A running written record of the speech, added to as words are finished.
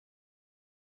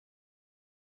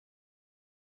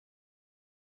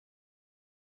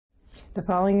The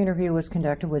following interview was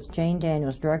conducted with Jane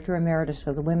Daniels, Director Emeritus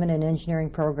of the Women in Engineering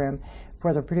Program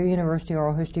for the Purdue University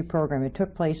Oral History Program. It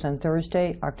took place on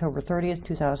Thursday, October 30th,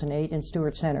 2008 in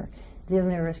Stewart Center. The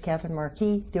interviewer is Katherine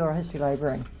Markee, the Oral History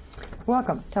Librarian.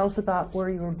 Welcome. Tell us about where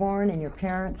you were born and your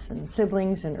parents and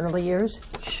siblings in early years.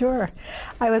 Sure.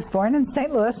 I was born in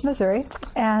St. Louis, Missouri,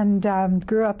 and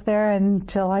grew up there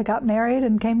until I got married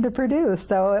and came to Purdue.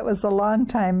 So it was a long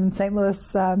time in St.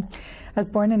 Louis. I was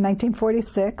born in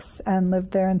 1946 and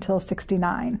lived there until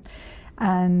 '69.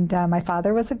 And my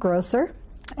father was a grocer,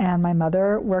 and my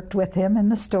mother worked with him in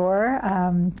the store.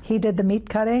 He did the meat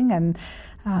cutting and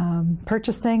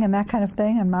purchasing and that kind of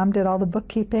thing, and Mom did all the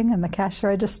bookkeeping and the cash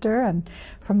register. And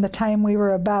from the time we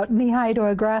were about knee-high to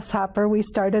a grasshopper, we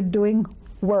started doing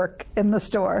work in the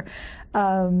store.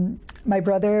 My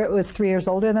brother was 3 years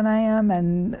older than I am,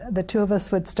 and the two of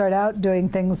us would start out doing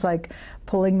things like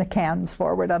pulling the cans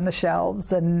forward on the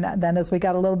shelves, and then as we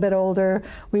got a little bit older,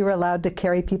 we were allowed to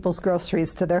carry people's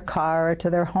groceries to their car or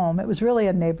to their home. It was really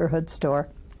a neighborhood store.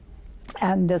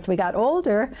 And as we got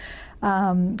older,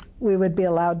 we would be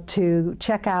allowed to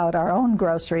check out our own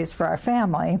groceries for our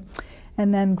family.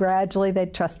 And then gradually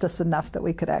they'd trust us enough that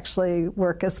we could actually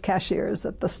work as cashiers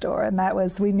at the store. And that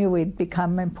was, we knew we'd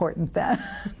become important then.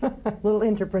 A little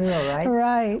entrepreneur, right?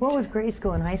 Right. What was grade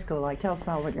school and high school like? Tell us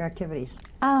about what your activities.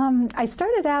 I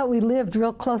started out, we lived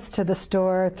real close to the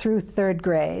store through third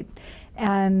grade.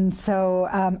 And so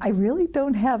I really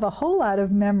don't have a whole lot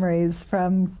of memories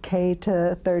from K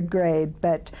to third grade,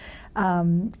 but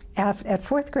at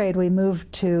fourth grade we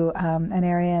moved to an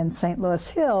area in St. Louis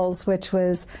Hills, which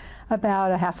was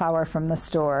about a half hour from the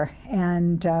store.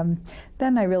 And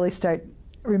then I really start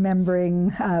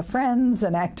remembering friends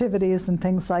and activities and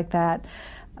things like that.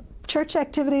 Church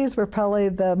activities were probably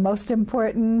the most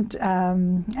important,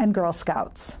 and Girl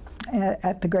Scouts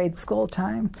at the grade school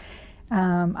time.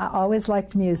 I always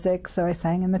liked music, so I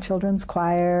sang in the children's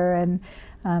choir and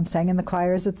sang in the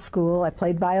choirs at school. I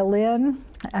played violin,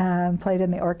 played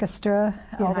in the orchestra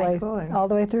all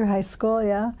the way through high school,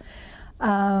 yeah.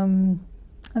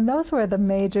 And those were the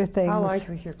major things. How large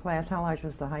was your class? How large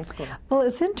was the high school? Well,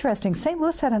 it's interesting. St.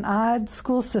 Louis had an odd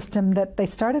school system that they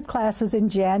started classes in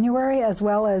January as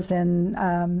well as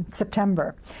in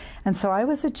September. And so I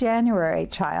was a January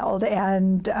child,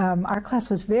 and our class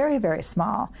was very, very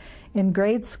small. In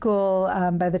grade school,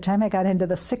 by the time I got into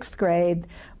the 6th grade,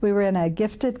 we were in a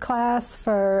gifted class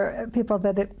for people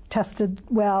that it tested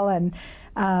well, and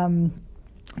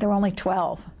there were only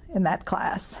 12 in that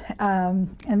class.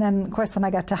 And then, of course, when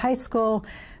I got to high school,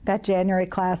 that January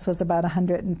class was about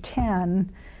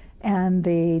 110, and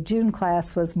the June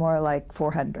class was more like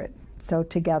 400. So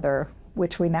together,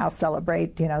 which we now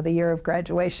celebrate, you know, the year of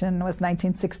graduation was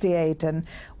 1968, and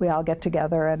we all get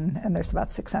together, and there's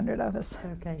about 600 of us.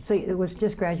 Okay, so it was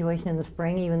just graduation in the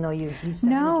spring, even though you studied?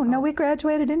 No, we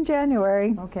graduated in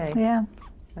January. Okay. Yeah.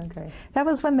 Okay. That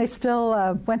was when they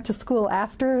still went to school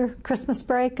after Christmas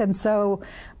break, and so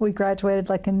we graduated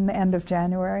like in the end of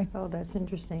January. Oh, that's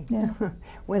interesting. Yeah.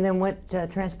 Well, then what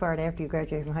transpired after you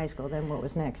graduated from high school? Then what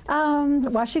was next?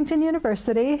 Washington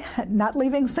University, not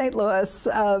leaving St. Louis.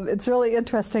 It's really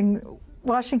interesting.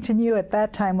 Washington U at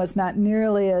that time was not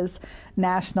nearly as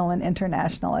national and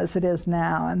international as it is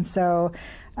now, and so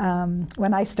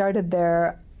when I started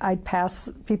there, I'd pass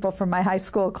people from my high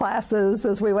school classes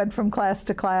as we went from class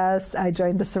to class. I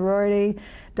joined a sorority,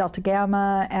 Delta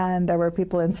Gamma, and there were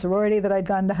people in sorority that I'd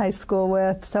gone to high school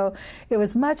with. So it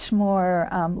was much more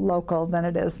local than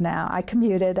it is now. I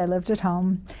commuted. I lived at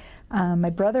home. My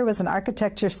brother was an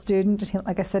architecture student.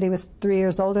 Like I said, he was 3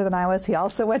 years older than I was. He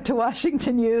also went to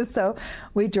Washington U, so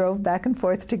we drove back and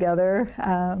forth together.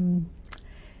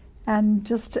 And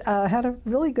just had a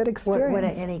really good experience. What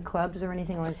any clubs or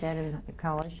anything like that in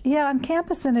college? Yeah, on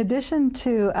campus, in addition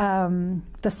to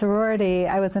the sorority,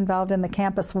 I was involved in the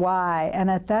Campus Y, and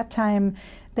at that time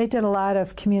they did a lot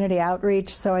of community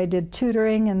outreach, so I did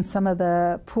tutoring in some of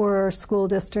the poorer school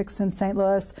districts in St.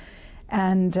 Louis,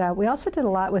 and we also did a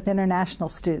lot with international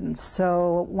students.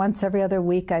 So once every other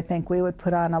week, I think, we would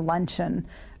put on a luncheon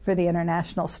for the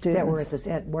international students. That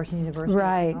were at Washington University?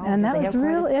 Right, and that was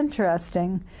real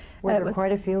interesting. Were there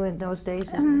quite a few in those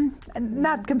days?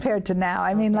 Not compared to now.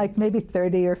 I mean, like maybe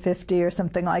 30 or 50 or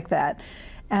something like that.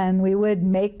 And we would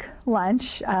make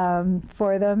lunch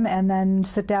for them and then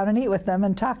sit down and eat with them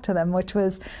and talk to them, which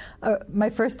was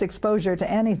my first exposure to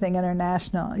anything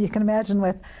international. You can imagine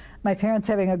with my parents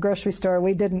having a grocery store,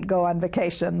 we didn't go on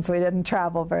vacations. We didn't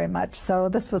travel very much. So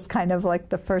this was kind of like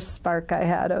the first spark I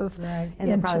had of interest. And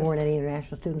there probably weren't any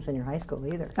international students in your high school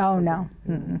either. Oh, no.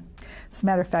 As a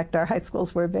matter of fact, our high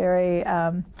schools were very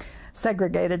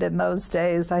segregated in those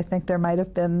days. I think there might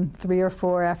have been 3 or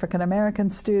 4 African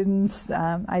American students.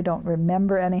 I don't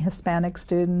remember any Hispanic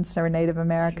students or Native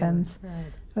Americans. Sure, right.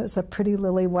 It was a pretty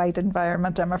lily white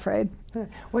environment, I'm afraid.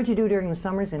 What did you do during the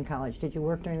summers in college? Did you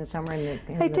work during the summer in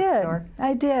the I did. store?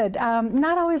 I did.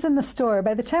 Not always in the store.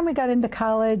 By the time we got into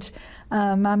college,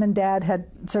 Mom and Dad had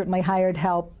certainly hired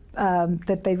help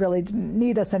that they really didn't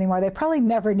need us anymore. They probably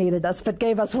never needed us, but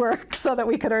gave us work so that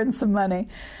we could earn some money.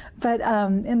 But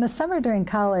in the summer during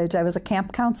college, I was a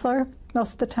camp counselor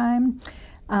most of the time.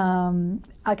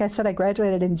 Like I said, I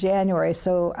graduated in January,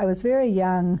 so I was very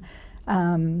young.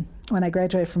 When I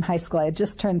graduated from high school, I had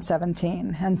just turned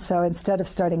 17. And so instead of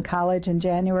starting college in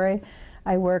January,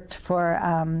 I worked for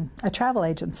a travel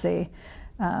agency,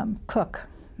 Cook.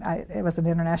 It was an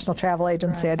international travel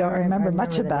agency. Right. I don't remember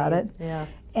much about it. Yeah.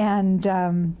 And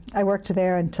I worked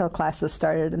there until classes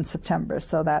started in September,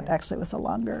 so that actually was a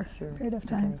longer period of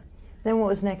time. Okay. Then what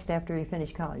was next after you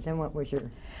finished college? Then what was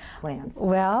your plans?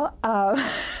 Well,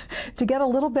 to get a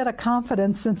little bit of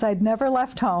confidence, since I'd never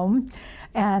left home,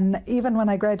 and even when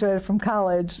I graduated from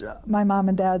college, my mom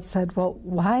and dad said, well,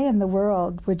 why in the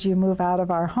world would you move out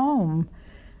of our home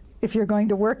if you're going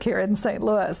to work here in St.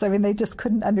 Louis? I mean, they just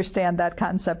couldn't understand that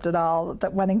concept at all,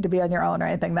 that wanting to be on your own or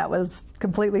anything. That was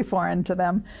completely foreign to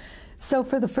them. So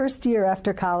for the first year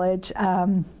after college,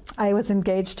 I was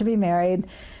engaged to be married,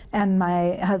 and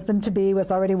my husband-to-be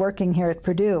was already working here at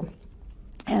Purdue.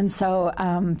 And so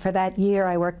for that year,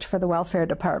 I worked for the welfare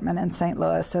department in St.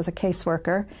 Louis as a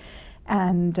caseworker,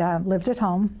 and lived at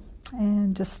home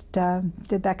and just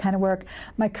did that kind of work.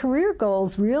 My career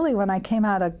goals really when I came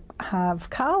out of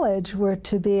college were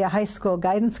to be a high school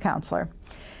guidance counselor.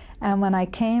 And when I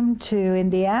came to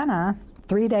Indiana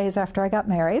 3 days after I got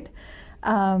married,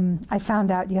 I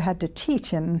found out you had to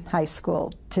teach in high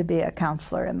school to be a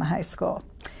counselor in the high school.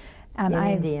 And in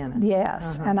Indiana?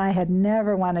 Yes, and I had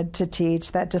never wanted to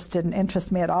teach. That just didn't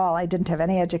interest me at all. I didn't have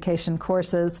any education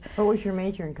courses. What was your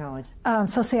major in college?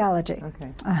 Sociology.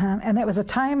 Okay. And it was a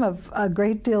time of a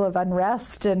great deal of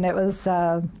unrest, and it was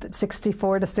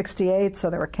 64 to 68, so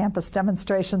there were campus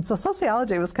demonstrations. So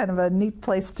sociology was kind of a neat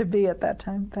place to be at that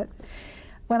time. But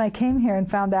when I came here and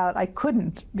found out I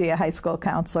couldn't be a high school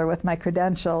counselor with my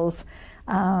credentials,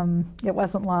 it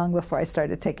wasn't long before I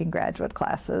started taking graduate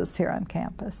classes here on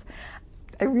campus.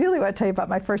 I really want to tell you about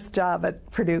my first job at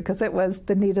Purdue because it was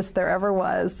the neatest there ever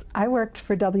was. I worked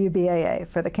for WBAA,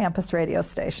 for the campus radio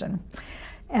station.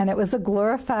 And it was a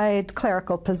glorified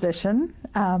clerical position,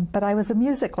 but I was a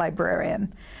music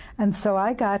librarian. And so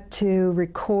I got to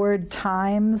record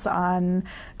times on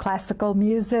classical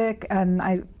music, and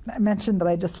I mentioned that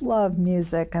I just love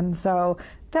music, and so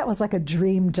that was like a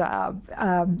dream job.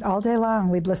 All day long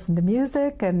we'd listen to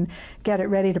music and get it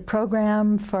ready to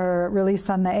program for release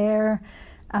on the air.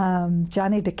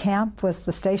 Johnny DeCamp was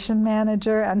the station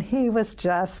manager, and he was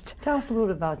just... Tell us a little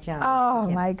bit about Johnny. Oh,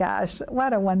 my gosh,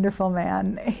 what a wonderful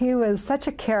man. He was such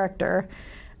a character.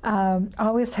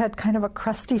 Always had kind of a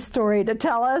crusty story to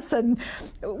tell us, and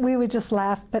we would just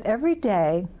laugh. But every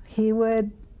day he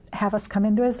would have us come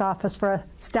into his office for a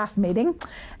staff meeting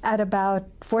at about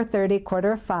 4:30,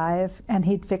 4:45, and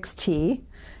he'd fix tea,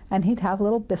 and he'd have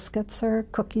little biscuits or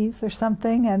cookies or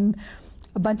something, and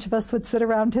a bunch of us would sit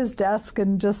around his desk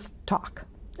and just talk.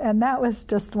 And that was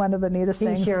just one of the neatest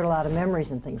things. He shared a lot of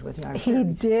memories and things with you, I'm sure. He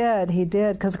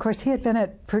did, because of course he had been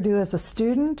at Purdue as a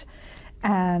student,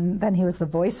 and then he was the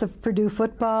voice of Purdue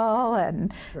football,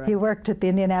 and he worked at the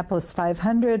Indianapolis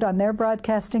 500 on their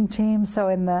broadcasting team. So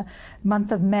in the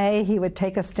month of May, he would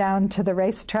take us down to the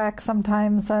racetrack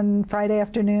sometimes on Friday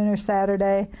afternoon or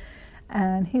Saturday,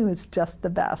 and he was just the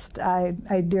best. I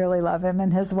dearly love him,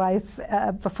 and his wife,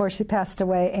 before she passed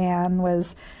away, Anne,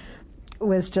 was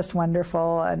just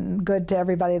wonderful and good to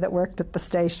everybody that worked at the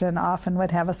station. Often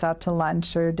would have us out to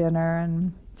lunch or dinner,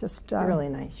 and just really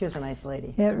nice. She was a nice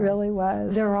lady. It really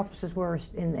was. Their offices were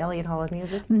in Elliott Hall of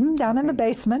Music? Down in the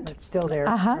basement. It's still there,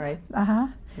 right?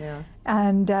 Yeah.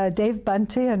 And Dave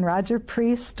Bunty and Roger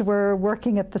Priest were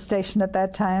working at the station at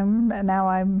that time. And now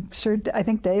I'm sure, I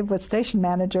think Dave was station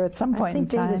manager at some point in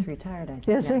time. I think Dave is retired, I think.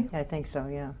 Is he? I think so,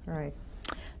 yeah, right.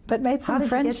 But made some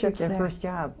friendships there. How did you get your first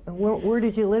job? Where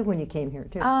did you live when you came here,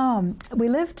 too? We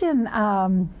lived in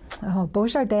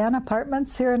Beaujardin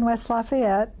Apartments here in West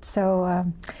Lafayette. So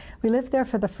we lived there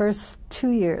for the first 2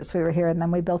 years we were here, and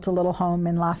then we built a little home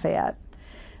in Lafayette.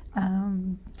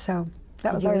 So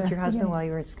that was Did you meet your husband while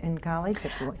you were in college?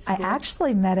 I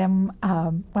actually met him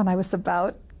when I was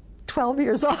about 12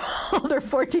 years old or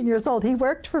 14 years old. He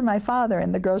worked for my father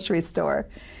in the grocery store,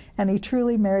 and he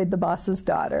truly married the boss's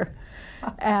daughter.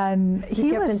 And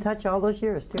he kept in touch all those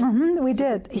years, too? We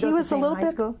did. He was a little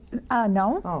bit.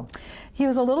 No. Oh. He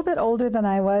was a little bit older than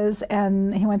I was,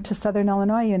 and he went to Southern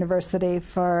Illinois University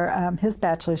for his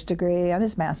bachelor's degree and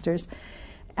his master's.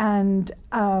 And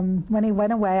when he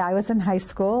went away, I was in high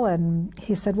school, and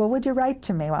he said, well, would you write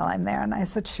to me while I'm there? And I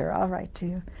said, sure, I'll write to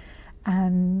you.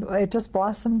 And it just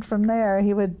blossomed from there.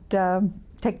 He would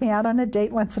take me out on a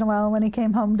date once in a while when he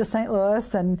came home to St.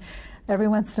 Louis, and every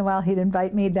once in a while he'd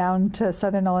invite me down to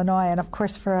Southern Illinois. And of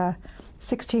course, for a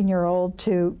 16-year-old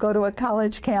to go to a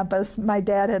college campus, my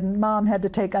dad and mom had to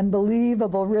take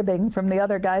unbelievable ribbing from the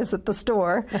other guys at the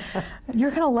store. You're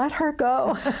going to let her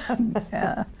go?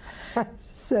 Yeah.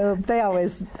 So they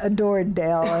always adored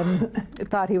Dale and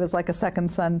thought he was like a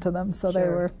second son to them. So Sure. they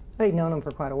were. They'd known him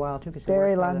for quite a while, too.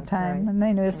 Very long time, right. and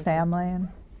they knew his family. And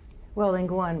well, then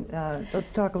go on. Let's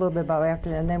talk a little bit about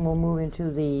after, and then we'll move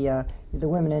into the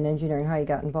women in engineering, how you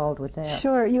got involved with that.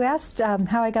 Sure. You asked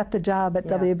how I got the job at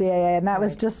WBAA, and that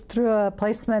was just through a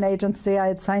placement agency. I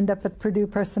had signed up at Purdue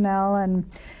Personnel and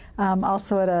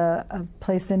also at a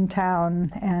place in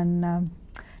town, and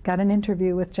got an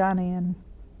interview with Johnny and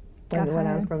got went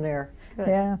on hired. from there. Good.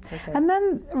 Yeah. Okay. And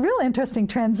then a real interesting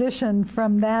transition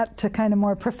from that to kind of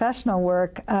more professional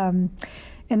work.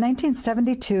 In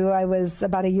 1972, I was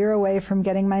about a year away from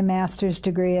getting my master's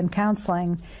degree in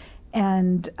counseling,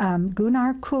 and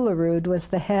Gunnar Kullerud was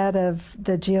the head of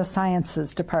the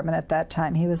geosciences department at that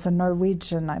time. He was a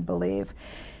Norwegian, I believe.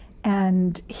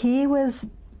 And he was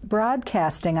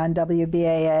broadcasting on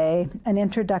WBAA an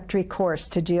introductory course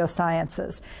to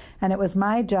geosciences. And it was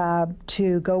my job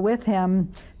to go with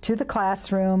him to the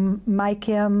classroom, mic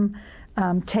him,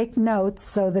 take notes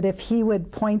so that if he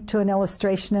would point to an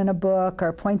illustration in a book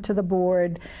or point to the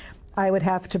board, I would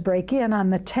have to break in on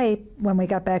the tape when we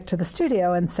got back to the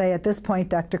studio and say, at this point,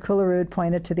 Dr. Kullerud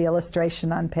pointed to the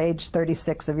illustration on page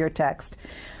 36 of your text.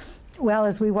 Well,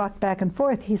 as we walked back and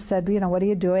forth, he said, you know, what are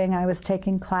you doing? I was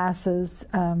taking classes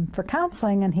for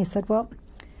counseling, and he said, well,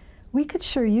 we could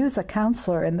sure use a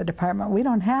counselor in the department. We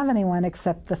don't have anyone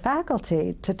except the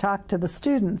faculty to talk to the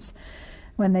students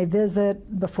when they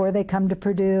visit, before they come to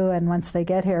Purdue, and once they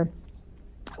get here.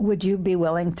 Would you be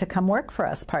willing to come work for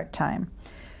us part-time?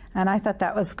 And I thought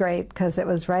that was great, because it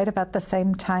was right about the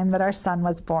same time that our son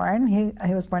was born.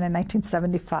 He was born in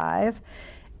 1975.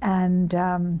 And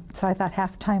so I thought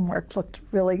half-time work looked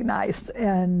really nice.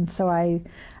 And so I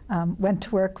went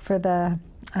to work for the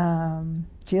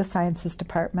geosciences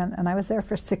department, and I was there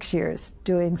for 6 years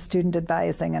doing student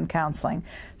advising and counseling.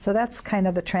 So that's kind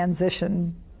of the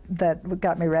transition that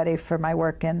got me ready for my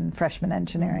work in freshman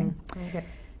engineering. Mm-hmm. Okay.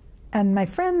 And my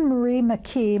friend Marie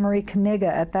Kniga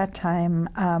at that time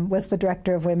was the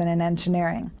director of women in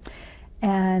engineering.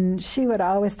 And she would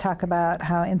always talk about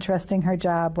how interesting her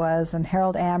job was, and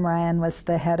Harold Amryan was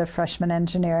the head of freshman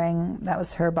engineering. That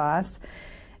was her boss.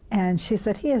 And she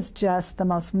said, he is just the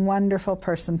most wonderful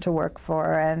person to work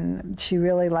for, and she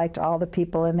really liked all the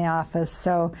people in the office.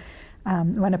 So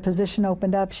when a position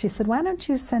opened up, she said, why don't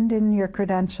you send in your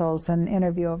credentials and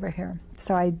interview over here?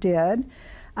 So I did.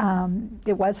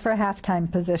 It was for a half-time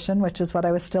position, which is what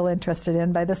I was still interested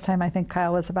in. By this time, I think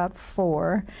Kyle was about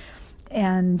 4.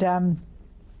 And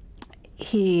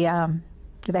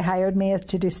they hired me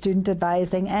to do student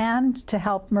advising and to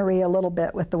help Marie a little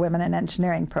bit with the Women in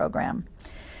Engineering program.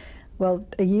 Well,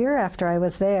 a year after I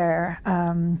was there,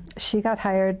 she got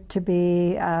hired to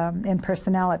be in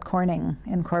personnel at Corning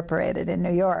Incorporated in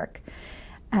New York.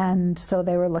 And so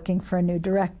they were looking for a new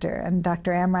director, and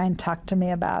Dr. Amrine talked to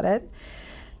me about it.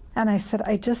 And I said,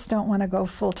 I just don't want to go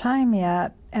full-time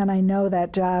yet, and I know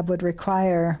that job would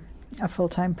require a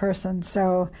full-time person.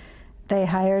 So they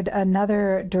hired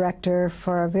another director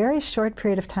for a very short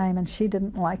period of time, and she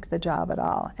didn't like the job at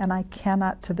all. And I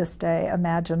cannot to this day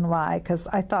imagine why, because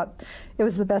I thought it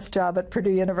was the best job at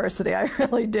Purdue University. I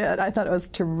really did. I thought it was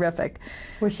terrific.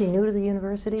 Was she new to the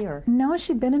university, or? No,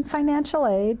 she'd been in financial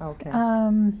aid. Okay.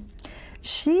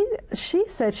 She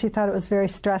said she thought it was very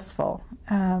stressful.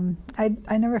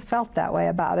 I never felt that way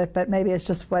about it, but maybe it's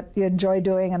just what you enjoy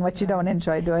doing and what you don't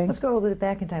enjoy doing. Let's go a little bit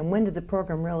back in time. When did the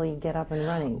program really get up and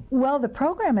running? Well, the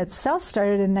program itself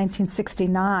started in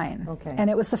 1969, okay. And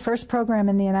it was the first program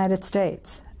in the United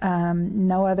States.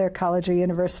 No other college or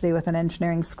university with an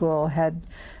engineering school had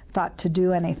thought to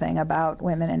do anything about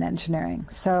women in engineering.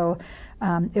 So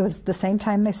it was the same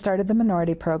time they started the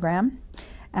minority program.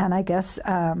 And I guess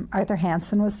Arthur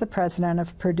Hansen was the president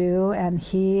of Purdue, and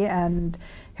he and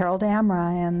Harold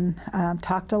Amrine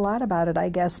talked a lot about it, I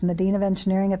guess. And the dean of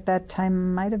engineering at that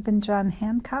time might have been John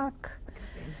Hancock.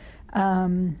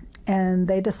 And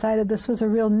they decided this was a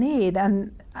real need.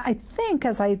 And I think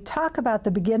as I talk about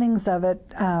the beginnings of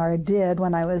it, or did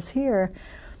when I was here,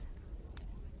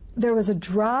 there was a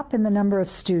drop in the number of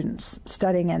students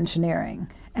studying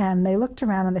engineering. And they looked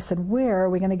around and they said, where are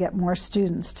we going to get more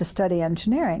students to study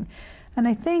engineering? And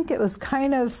I think it was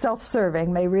kind of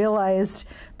self-serving. They realized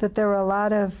that there were a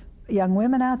lot of young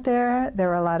women out there, there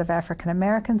were a lot of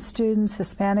African-American students,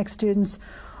 Hispanic students,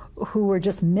 who were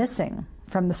just missing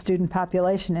from the student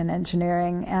population in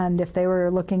engineering. And if they were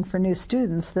looking for new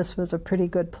students, this was a pretty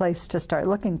good place to start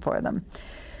looking for them.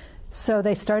 So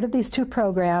they started these two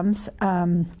programs,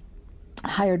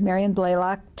 hired Marion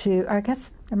Blaylock to, or I guess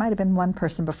there might have been one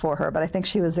person before her, but I think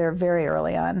she was there very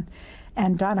early on.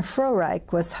 And Donna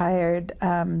Frohreich was hired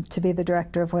to be the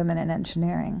director of women in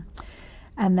engineering.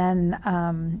 And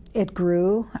then it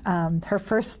grew. Her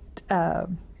first, the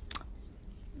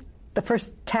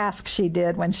first task she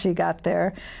did when she got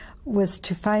there was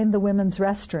to find the women's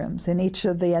restrooms in each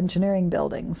of the engineering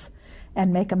buildings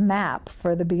and make a map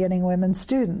for the beginning women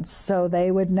students so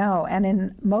they would know. And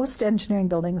in most engineering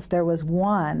buildings, there was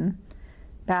one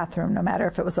bathroom, no matter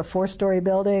if it was a 4-story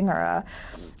building or a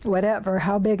whatever,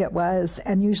 how big it was,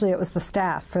 and usually it was the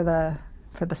staff for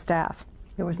the staff.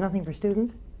 There was nothing for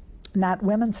students? Not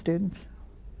women students,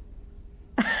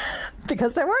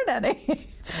 because there weren't any.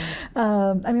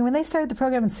 I mean, when they started the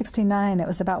program in '69, it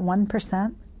was about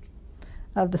 1%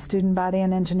 of the student body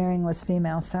in engineering was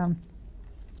female, so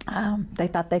they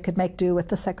thought they could make do with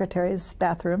the secretary's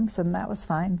bathrooms, and that was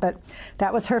fine. But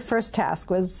that was her first task,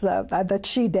 was that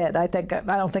she did. I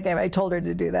don't think anybody told her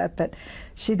to do that, but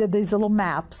she did these little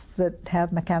maps that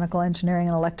have mechanical engineering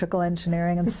and electrical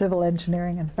engineering and civil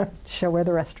engineering and show where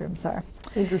the restrooms are.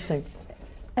 Interesting.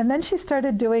 And then she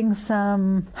started doing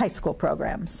some high school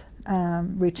programs,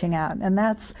 reaching out. And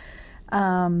that's,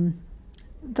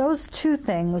 those two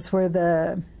things were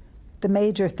the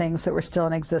major things that were still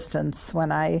in existence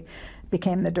when I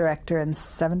became the director in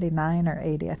 '79 or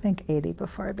 '80, I think '80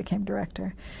 before I became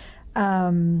director.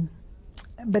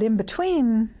 But in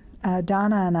between,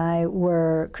 Donna and I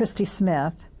were Christy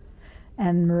Smith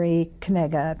and Marie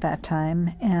Knega at that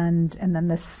time, and then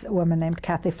this woman named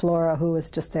Kathy Flora, who was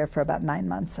just there for about 9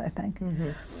 months, I think.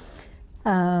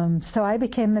 Mm-hmm. So I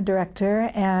became the director,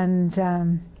 and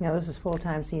now this is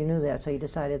full-time, so you knew that, so you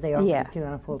decided they offered it to you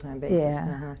on a full-time basis.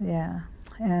 Yeah, yeah.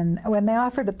 And when they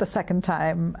offered it the second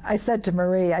time, I said to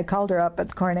Marie, I called her up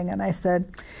at Corning, and I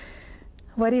said,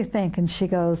 what do you think? And she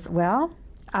goes, well,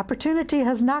 opportunity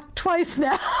has knocked twice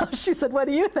now. She said, what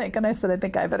do you think? And I said, I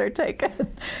think I better take it.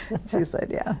 She said,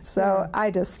 yeah. So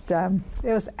I just, it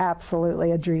was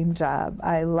absolutely a dream job.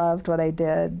 I loved what I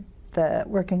did.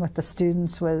 Working with the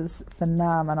students was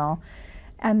phenomenal.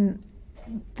 And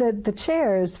the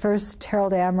chairs, first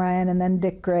Harold Amrine and then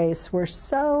Dick Grace, were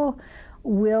so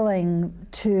willing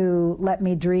to let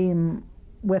me dream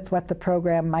with what the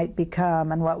program might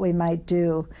become and what we might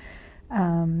do.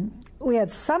 We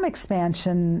had some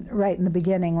expansion right in the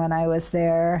beginning when I was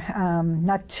there.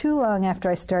 Not too long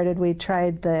after I started, we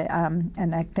tried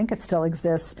and I think it still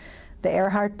exists, the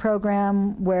Earhart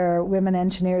program, where women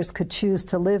engineers could choose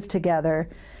to live together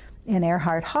in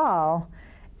Earhart Hall.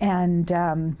 And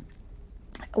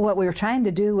what we were trying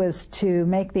to do was to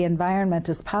make the environment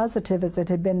as positive as it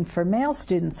had been for male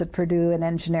students at Purdue in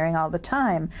engineering all the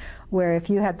time, where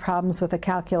if you had problems with a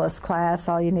calculus class,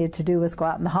 all you needed to do was go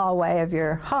out in the hallway of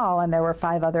your hall and there were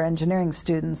 5 other engineering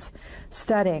students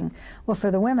studying. Well,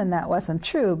 for the women that wasn't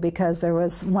true, because there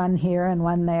was one here and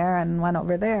one there and one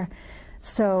over there.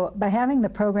 So by having the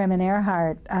program in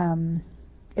Earhart,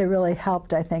 it really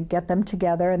helped, I think, get them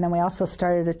together. And then we also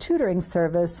started a tutoring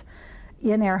service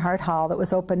in Earhart Hall that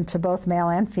was open to both male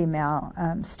and female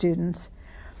students.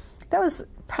 That was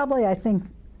probably, I think,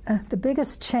 the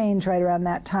biggest change right around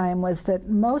that time was that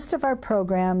most of our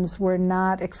programs were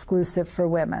not exclusive for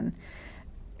women.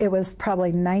 It was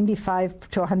probably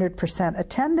 95 to 100%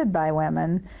 attended by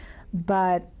women,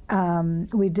 but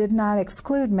we did not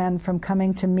exclude men from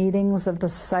coming to meetings of the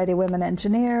Society of Women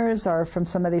Engineers or from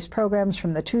some of these programs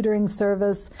from the tutoring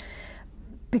service,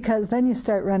 because then you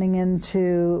start running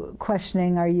into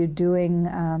questioning, are you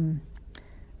doing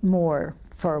more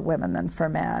for women than for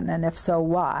men? And if so,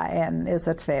 why? And is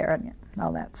it fair? And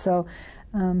all that. So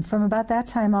from about that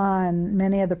time on,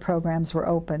 many of the programs were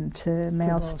open to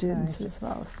male students as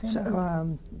well as female.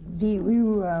 So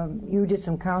you did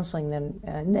some counseling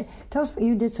then. Tell us,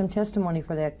 you did some testimony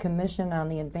for that Commission on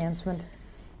the Advancement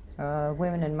of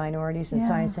Women and Minorities in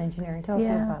Science and Engineering. Tell us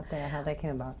about that, how that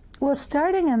came about. Well,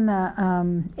 starting in the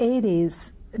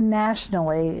 80s,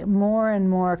 nationally, more and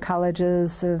more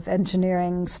colleges of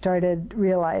engineering started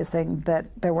realizing that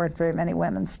there weren't very many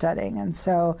women studying. And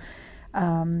so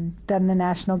Then the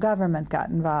national government got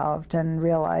involved and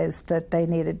realized that they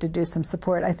needed to do some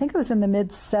support. I think it was in the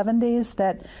mid-'70s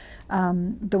that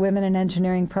the Women in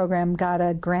Engineering program got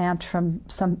a grant from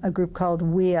a group called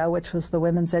WEA, which was the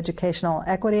Women's Educational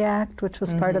Equity Act, which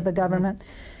was part of the government.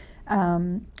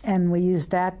 And we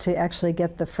used that to actually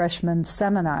get the freshman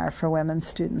seminar for women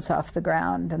students off the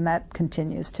ground, and that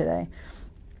continues today.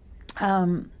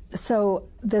 So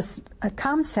this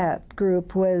ComSat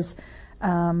group was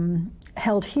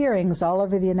held hearings all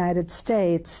over the United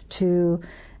States to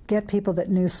get people that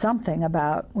knew something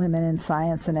about women in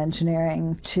science and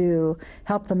engineering to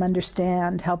help them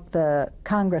understand, help the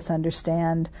Congress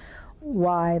understand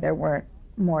why there weren't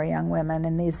more young women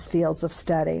in these fields of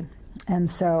study. And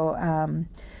so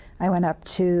I went up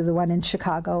to the one in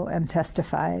Chicago and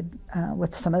testified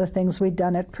with some of the things we'd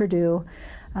done at Purdue.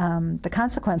 The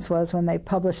consequence was when they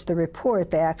published the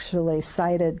report, they actually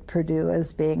cited Purdue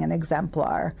as being an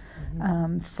exemplar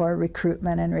for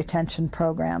recruitment and retention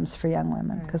programs for young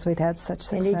women, because we'd had such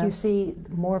success. And did you see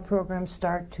more programs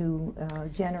start to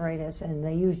generate and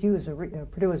they used you as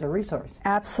Purdue as a resource?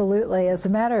 Absolutely. As a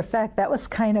matter of fact, that was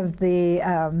kind of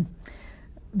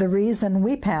the reason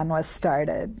WePan was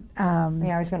started.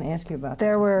 Yeah, I was going to ask you about that.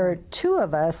 There were two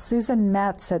of us, Susan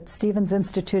Metz at Stevens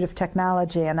Institute of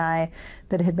Technology and I,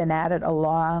 that had been at it a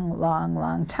long, long,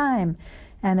 long time.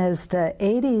 And as the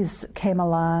 80s came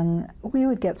along, we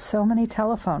would get so many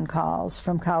telephone calls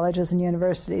from colleges and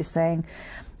universities saying,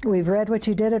 we've read what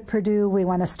you did at Purdue, we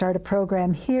want to start a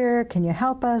program here, can you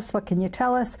help us, what can you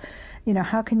tell us? You know,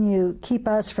 how can you keep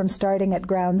us from starting at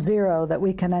ground zero, that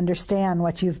we can understand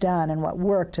what you've done and what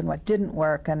worked and what didn't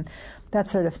work and that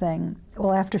sort of thing.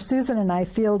 Well, after Susan and I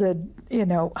fielded, you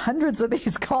know, hundreds of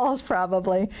these calls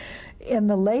probably, in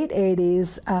the late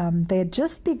 80s, they had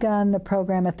just begun the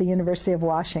program at the University of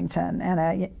Washington, and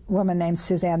a woman named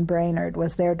Suzanne Brainerd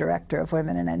was their director of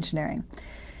Women in Engineering.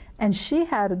 And she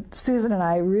had Susan and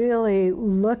I really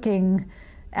looking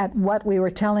at what we were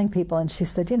telling people, and she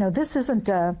said, you know, this isn't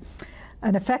an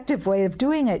effective way of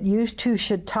doing it. You two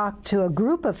should talk to a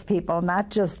group of people, not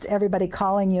just everybody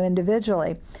calling you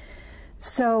individually.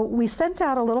 So we sent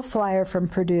out a little flyer from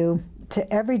Purdue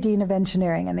to every dean of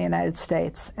engineering in the United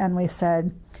States, and we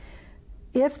said,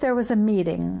 if there was a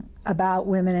meeting about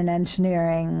women in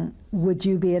engineering, would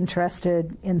you be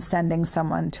interested in sending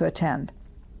someone to attend?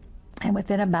 And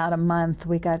within about a month,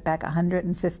 we got back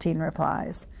 115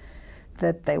 replies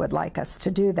that they would like us to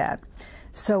do that.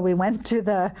 So we went to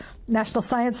the National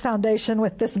Science Foundation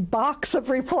with this box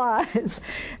of replies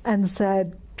and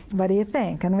said, what do you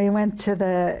think? And we went to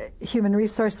the Human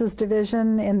Resources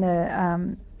Division in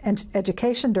the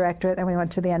Education Directorate, and we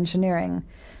went to the Engineering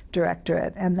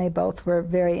Directorate, and they both were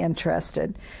very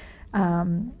interested.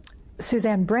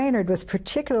 Suzanne Brainerd was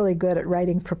particularly good at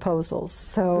writing proposals.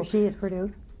 So was she at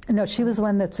Purdue? No, she was the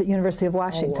one that's at University of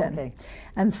Washington. Oh, okay.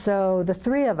 And so the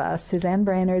three of us, Suzanne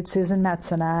Brainerd, Susan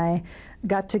Metz, and I,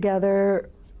 got together,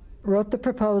 wrote the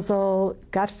proposal,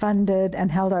 got funded,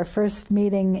 and held our first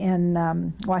meeting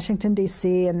in Washington, D.C.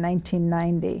 in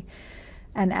 1990.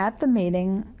 And at the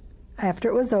meeting, after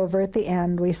it was over, at the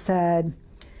end, we said,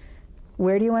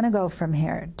 where do you want to go from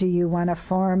here? Do you want to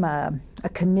form a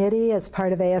committee as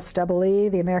part of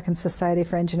ASEE, the American Society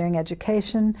for Engineering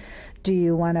Education? Do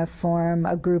you want to form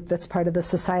a group that's part of the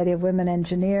Society of Women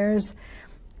Engineers?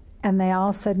 And they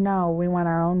all said, no, we want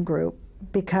our own group.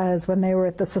 Because when they were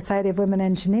at the Society of Women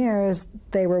Engineers,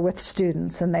 they were with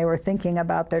students, and they were thinking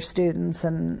about their students,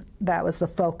 and that was the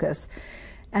focus.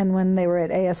 And when they were at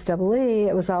ASEE,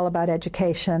 it was all about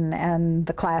education and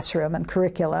the classroom and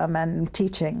curriculum and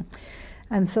teaching.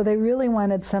 And so they really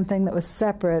wanted something that was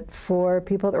separate for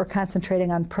people that were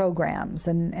concentrating on programs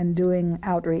and doing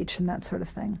outreach and that sort of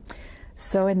thing.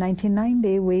 So in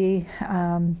 1990, we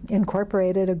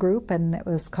incorporated a group, and it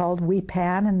was called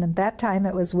WePan, and at that time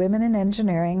it was Women in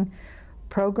Engineering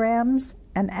Programs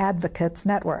and Advocates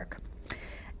Network.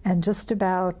 And just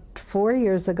about 4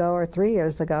 years ago or 3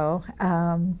 years ago,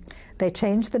 they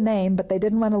changed the name, but they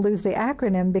didn't want to lose the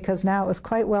acronym because now it was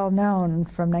quite well known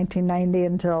from 1990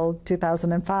 until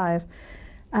 2005.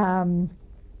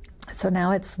 So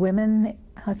now it's Women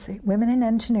in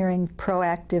Engineering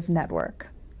Proactive Network.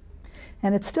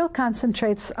 And it still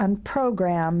concentrates on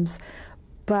programs,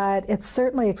 but it's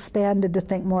certainly expanded to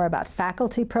think more about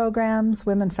faculty programs,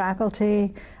 women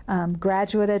faculty,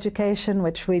 graduate education,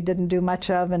 which we didn't do much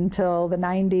of until the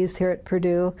 90s here at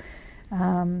Purdue.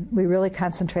 We really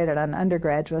concentrated on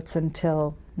undergraduates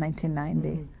until 1990.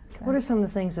 Mm-hmm. So. What are some of the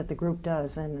things that the group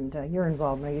does, and you're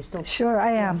involved? Are you still? Sure,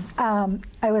 I am.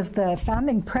 I was the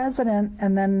founding president,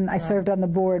 and then I served on the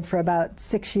board for about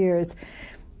 6 years.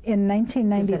 in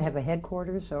 1990. Does it have a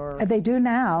headquarters? Or? They do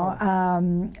now.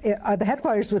 The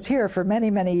headquarters was here for many,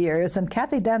 many years, and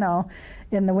Kathy Deno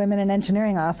in the Women in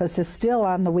Engineering office is still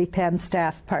on the WEPAN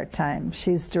staff part-time.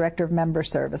 She's Director of Member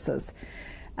Services.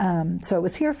 So it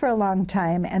was here for a long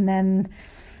time, and then,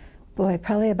 boy,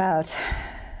 probably about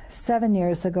 7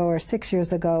 years ago or 6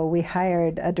 years ago, we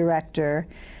hired a director,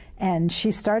 and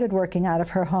she started working out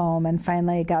of her home and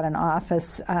finally got an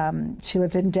office. She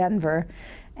lived in Denver,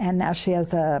 and now she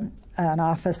has an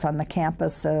office on the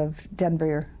campus of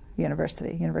Denver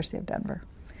University of Denver,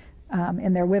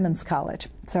 in their women's college.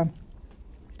 So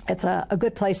it's a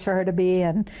good place for her to be,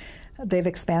 and they've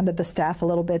expanded the staff a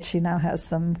little bit. She now has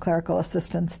some clerical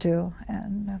assistants too.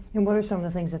 And what are some of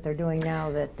the things that they're doing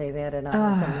now that they've added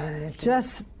on?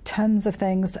 Just tons of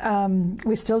things.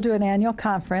 We still do an annual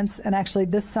conference, and actually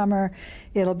this summer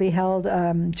it'll be held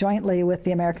jointly with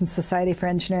the American Society for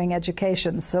Engineering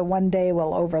Education. So one day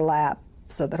will overlap,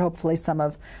 so that hopefully some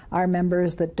of our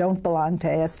members that don't belong to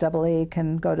ASEE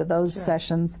can go to those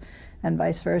sessions, and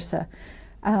vice versa.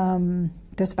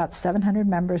 There's about 700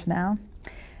 members now.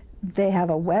 They have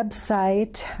a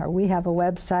website, or we have a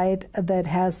website, that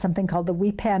has something called the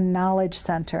WEPAN Knowledge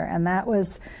Center, and that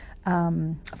was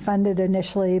funded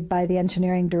initially by the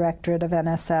Engineering Directorate of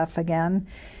NSF again.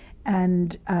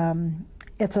 And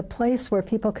it's a place where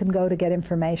people can go to get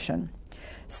information.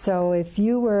 So if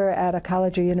you were at a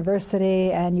college or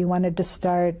university and you wanted to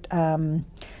start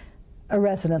a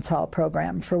residence hall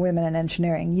program for women in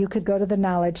engineering, you could go to the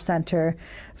Knowledge Center,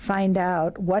 find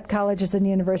out what colleges and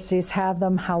universities have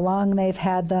them, how long they've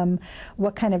had them,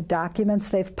 what kind of documents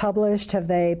they've published. Have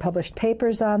they published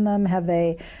papers on them? Have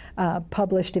they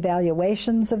published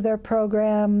evaluations of their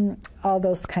program? All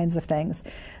those kinds of things.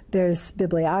 There's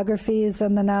bibliographies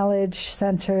in the Knowledge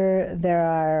Center. There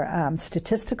are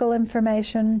statistical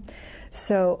information.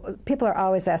 So people are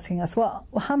always asking us, well,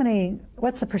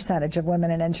 what's the percentage of women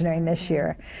in engineering this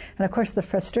year? And of course the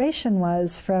frustration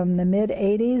was from the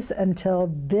mid-'80s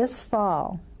until this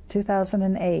fall,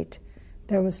 2008,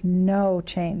 there was no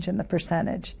change in the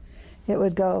percentage. It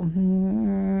would go,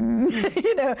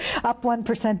 up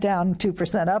 1%, down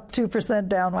 2%, up 2%,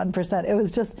 down 1%. It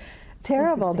was just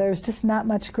terrible. There was just not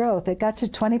much growth. It got to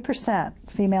 20%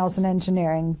 females in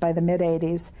engineering by the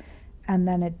mid-'80s, and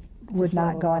then it would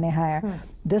not go any higher.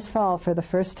 This fall, for the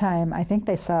first time, I think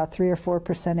they saw a 3 or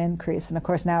 4% increase, and of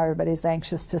course now everybody's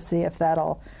anxious to see if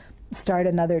that'll start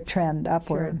another trend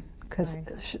upward, because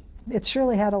it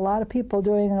surely had a lot of people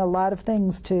doing a lot of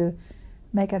things to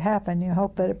make it happen. You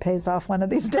hope that it pays off one of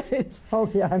these days. Oh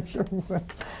yeah, I'm sure it will.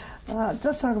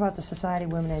 Let's talk about the Society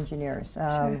of Women Engineers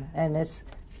and its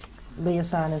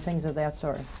liaison and things of that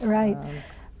sort. Right.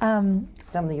 Some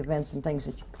of the events and things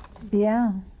that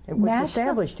you... It was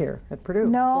established here at Purdue.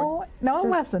 No, it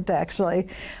wasn't actually.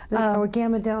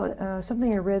 Gamma Delta,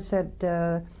 something I read said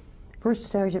first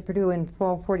established at Purdue in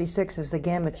 1246 as the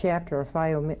Gamma chapter of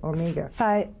Phi Omega.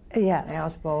 Yes.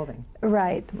 Alice Baldwin.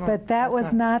 Right, but that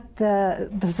was not the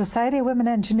Society of Women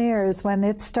Engineers. When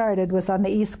it started, was on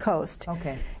the East Coast.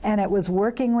 Okay. And it was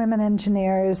working women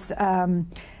engineers, and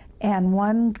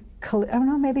one, I don't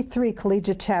know, maybe 3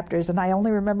 collegiate chapters, and I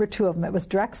only remember 2 of them. It was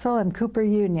Drexel and Cooper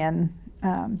Union.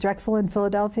 Drexel in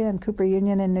Philadelphia and Cooper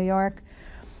Union in New York,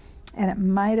 and it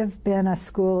might have been a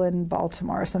school in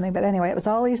Baltimore or something, but anyway, it was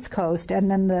all East Coast, and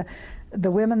then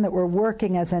the women that were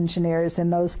working as engineers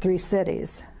in those 3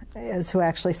 cities is who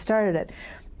actually started it.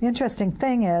 The interesting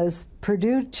thing is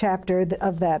Purdue chapter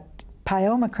of that Pi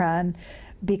Omicron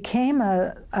became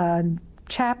a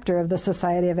chapter of the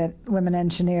Society of Women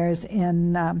Engineers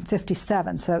in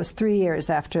 '57, so that was 3 years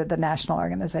after the national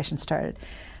organization started.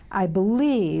 I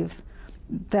believe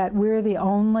that we're the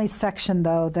only section,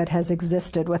 though, that has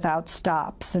existed without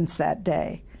stop since that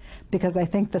day, because I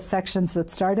think the sections that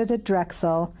started at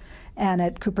Drexel and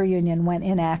at Cooper Union went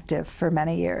inactive for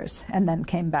many years and then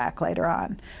came back later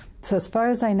on. So as far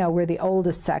as I know, we're the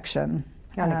oldest section.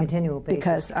 On a continual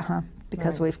basis.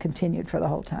 Because we've continued for the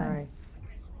whole time.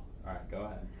 All right, go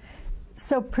ahead.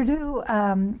 So Purdue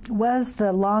was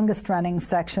the longest running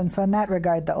section, so in that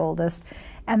regard the oldest.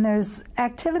 And there's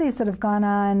activities that have gone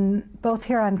on both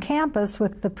here on campus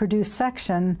with the Purdue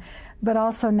section, but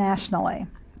also nationally.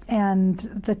 And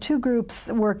the 2 groups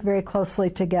work very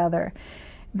closely together.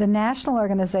 The national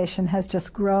organization has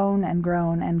just grown and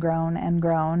grown and grown and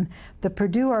grown. The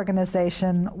Purdue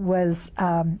organization was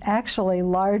actually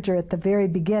larger at the very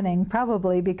beginning,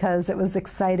 probably because it was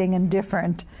exciting and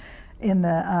different in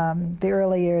the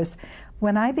early years.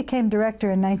 When I became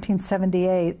director in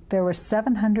 1978, there were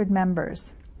 700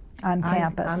 members on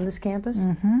campus. On this campus?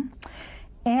 Mm-hmm.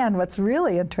 And what's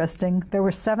really interesting, there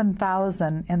were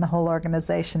 7,000 in the whole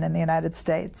organization in the United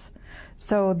States.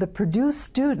 So the Purdue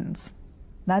students,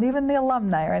 not even the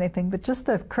alumni or anything, but just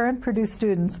the current Purdue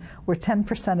students were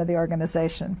 10% of the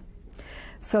organization.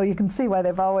 So you can see why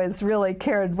they've always really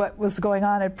cared what was going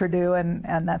on at Purdue and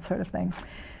that sort of thing.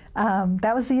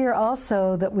 That was the year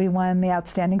also that we won the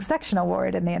Outstanding Section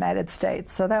Award in the United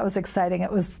States. So that was exciting.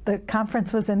 The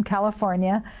conference was in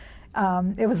California.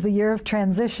 It was the year of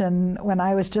transition when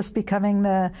I was just becoming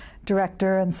the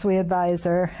director and SWE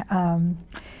advisor.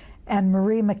 And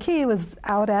Marie McKee was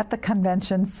out at the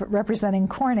convention representing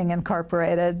Corning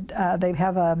Incorporated. They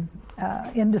have a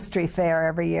industry fair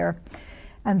every year.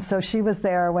 And so she was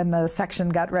there when the section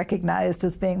got recognized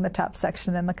as being the top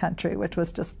section in the country, which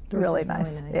was just really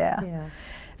nice. Yeah.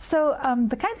 So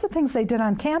the kinds of things they did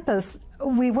on campus,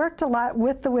 we worked a lot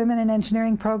with the Women in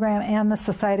Engineering program and the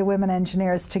Society of Women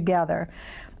Engineers together,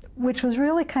 which was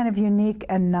really kind of unique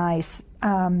and nice.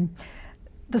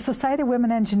 The Society of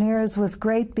Women Engineers was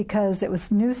great because it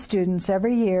was new students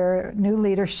every year, new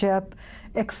leadership,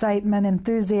 excitement,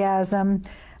 enthusiasm,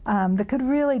 that could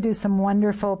really do some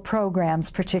wonderful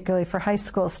programs, particularly for high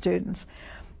school students.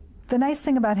 The nice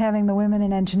thing about having the Women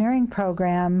in Engineering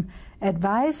program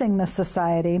advising the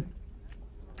society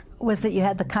was that you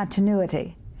had the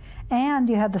continuity and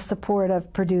you had the support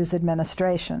of Purdue's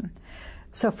administration.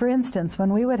 So for instance,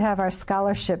 when we would have our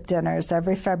scholarship dinners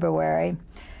every February,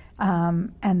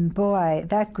 and boy,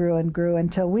 that grew and grew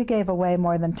until we gave away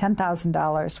more than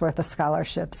 $10,000 worth of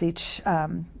scholarships each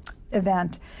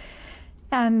event.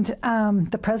 And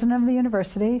the president of the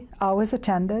university always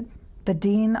attended. The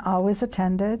dean always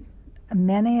attended.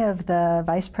 Many of the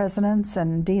vice presidents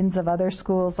and deans of other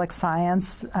schools like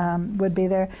science would be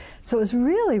there. So it was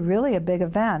really, really a big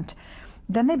event.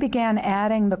 Then they began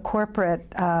adding the corporate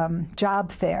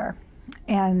job fair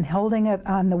and holding it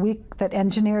on the week that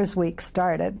Engineers Week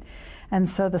started. And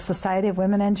so the Society of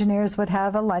Women Engineers would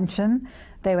have a luncheon.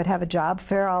 They would have a job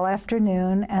fair all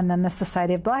afternoon, and then the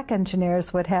Society of Black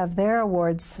Engineers would have their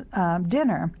awards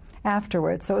dinner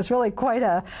afterwards. So it was really quite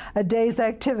a day's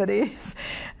activities.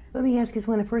 Let me ask you,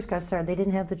 when it first got started, they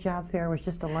didn't have the job fair, it was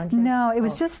just a luncheon? No, it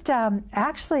was just,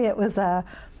 actually it was an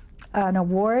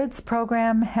awards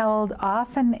program held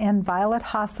often in Violet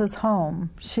Haas's home.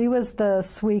 She was the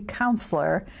SWE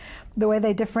counselor. The way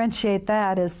they differentiate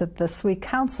that is that the SWE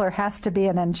counselor has to be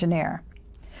an engineer.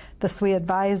 The SWE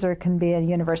advisor can be a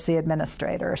university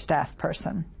administrator or staff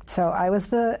person. So I was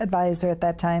the advisor at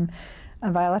that time.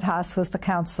 Violet Haas was the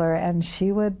counselor, and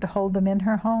she would hold them in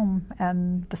her home,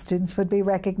 and the students would be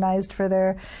recognized for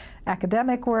their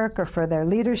academic work or for their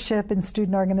leadership in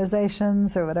student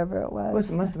organizations or whatever it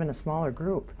was. It must have been a smaller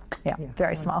group. Yeah,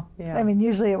 very small. Yeah. I mean,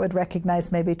 usually it would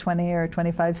recognize maybe 20 or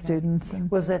 25 students. And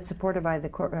was that supported by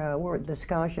the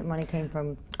scholarship money came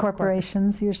from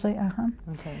corporations usually?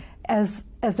 Okay. As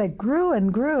they grew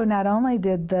and grew, not only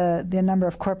did the number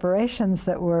of corporations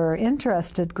that were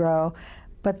interested grow,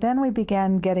 but then we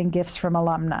began getting gifts from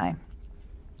alumni.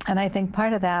 And I think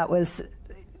part of that was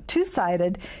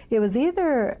two-sided. It was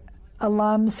either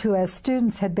alums who, as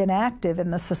students, had been active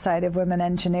in the Society of Women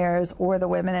Engineers or the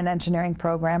Women in Engineering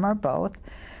program, or both,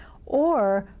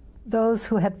 or those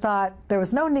who had thought there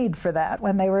was no need for that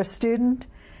when they were a student,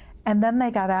 and then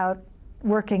they got out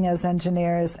working as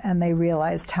engineers and they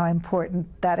realized how important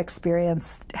that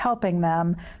experience, helping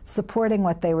them, supporting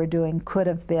what they were doing, could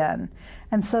have been.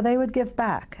 And so they would give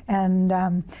back. And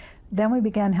then we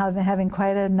began having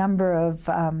quite a number of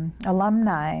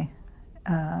alumni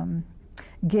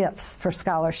gifts for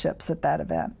scholarships at that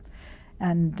event.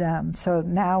 And so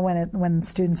now when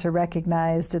students are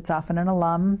recognized, it's often an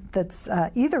alum that's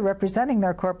either representing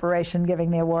their corporation giving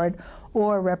the award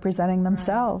or representing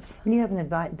themselves. Right. And you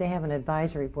have they have an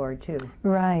advisory board too.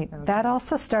 Right. Okay. That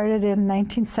also started in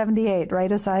 1978,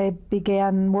 right as I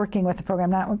began working with the program.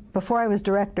 Not before I was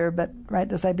director, but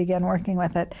right as I began working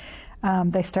with it.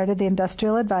 They started the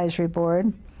Industrial Advisory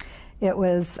Board. It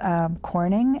was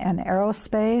Corning and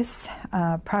Aerospace,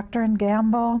 Procter &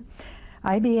 Gamble,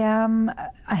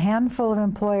 IBM, a handful of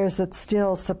employers that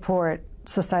still support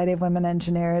Society of Women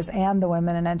Engineers and the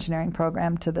Women in Engineering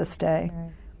program to this day.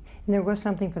 Right. And there was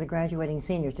something for the graduating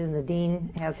seniors. Didn't the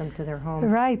dean have them to their home?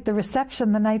 Right. The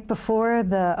reception the night before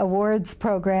the awards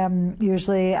program,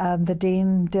 usually the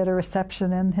dean did a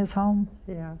reception in his home.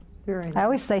 Yeah. Very nice. I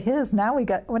always say his. Now we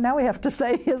have to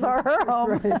say his or her home.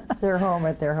 Right. Their home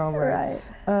at their home. Right.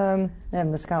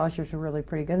 And the scholarships were really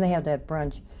pretty good. And they had that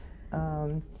brunch.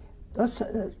 Let's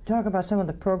talk about some of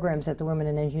the programs at the Women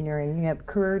in Engineering. You have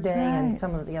Career Day and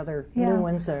some of the other new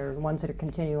ones, or ones that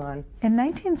continue on. In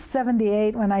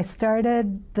 1978, when I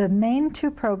started, the main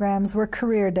two programs were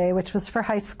Career Day, which was for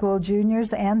high school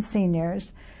juniors and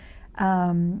seniors,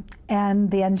 and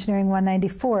the Engineering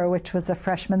 194, which was a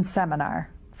freshman seminar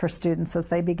for students as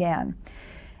they began.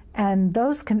 And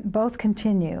those both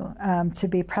continue to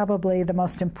be probably the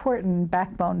most important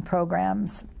backbone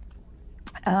programs.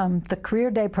 The Career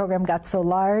Day program got so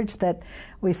large that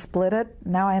we split it.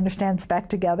 Now I understand it's back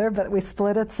together, but we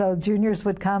split it so juniors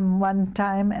would come one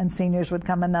time and seniors would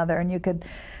come another, and you could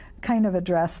kind of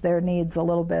address their needs a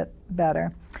little bit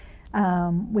better.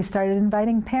 We started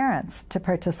inviting parents to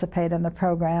participate in the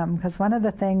program, because one of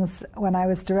the things when I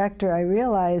was director I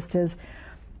realized is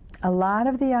a lot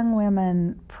of the young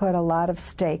women put a lot of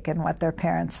stake in what their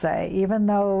parents say, even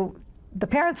though the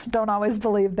parents don't always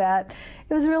believe that.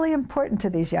 It was really important to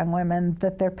these young women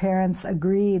that their parents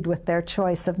agreed with their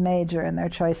choice of major and their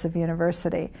choice of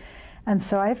university. And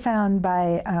so I found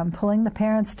by pulling the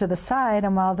parents to the side,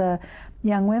 and while the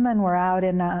young women were out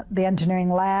in the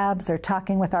engineering labs or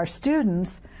talking with our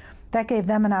students, that gave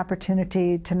them an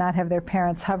opportunity to not have their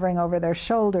parents hovering over their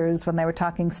shoulders when they were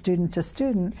talking student to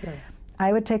student. Sure.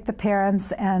 I would take the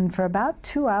parents and for about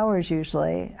 2 hours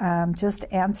usually, just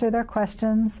answer their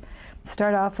questions,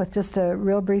 start off with just a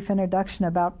real brief introduction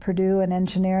about Purdue and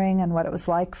engineering and what it was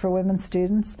like for women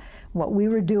students, what we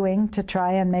were doing to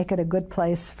try and make it a good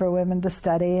place for women to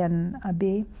study and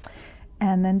be,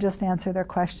 and then just answer their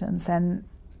questions. And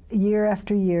year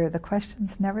after year, the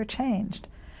questions never changed.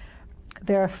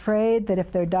 They're afraid that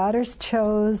if their daughters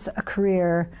chose a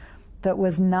career that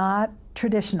was not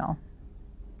traditional,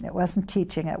 it wasn't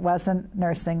teaching, it wasn't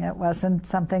nursing, it wasn't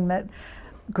something that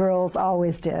girls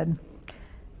always did,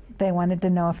 they wanted to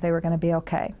know if they were going to be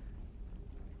okay.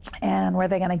 And were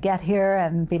they going to get here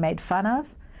and be made fun of?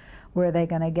 Were they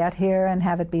going to get here and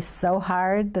have it be so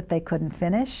hard that they couldn't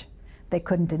finish? They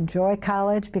couldn't enjoy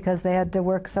college because they had to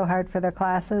work so hard for their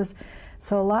classes?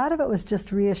 So a lot of it was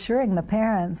just reassuring the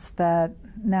parents that,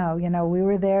 no, you know, we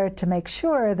were there to make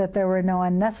sure that there were no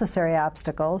unnecessary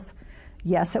obstacles.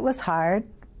 Yes, it was hard,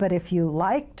 but if you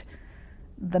liked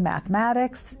the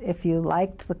mathematics, if you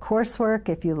liked the coursework,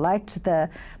 if you liked the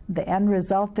end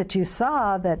result that you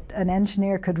saw, that an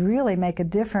engineer could really make a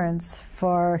difference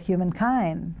for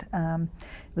humankind.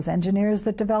 It was engineers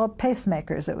that developed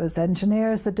pacemakers. It was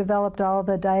engineers that developed all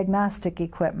the diagnostic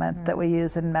equipment that we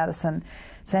use in medicine.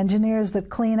 It's engineers that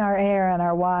clean our air and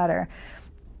our water.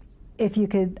 If you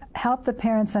could help the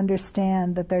parents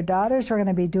understand that their daughters were going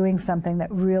to be doing something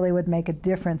that really would make a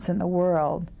difference in the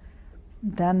world,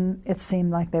 then it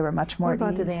seemed like they were much more at ease. What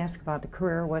about, did they ask about the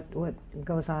career, what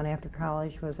goes on after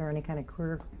college? Was there any kind of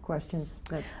career questions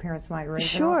that parents might raise?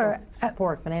 Sure. And also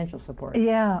support, financial support.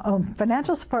 Yeah,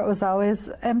 financial support was always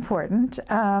important.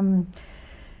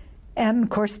 And of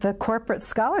course the corporate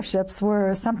scholarships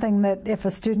were something that if a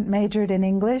student majored in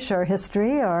English or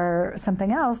history or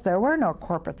something else, there were no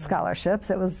corporate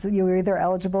scholarships. It was, you were either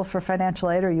eligible for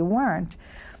financial aid or you weren't.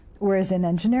 Whereas in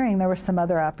engineering there were some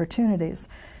other opportunities.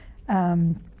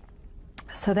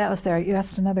 So that was there. You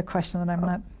asked another question that I'm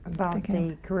not about thinking.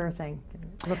 The career thing.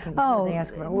 They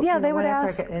ask about, yeah, they would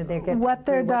ask what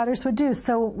their daughters would do.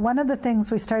 So one of the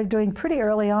things we started doing pretty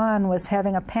early on was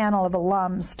having a panel of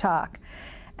alums talk.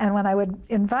 And when I would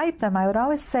invite them, I would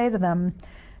always say to them,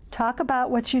 talk about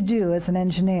what you do as an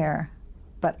engineer,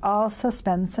 but also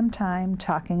spend some time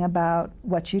talking about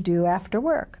what you do after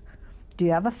work. Do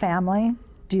you have a family?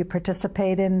 Do you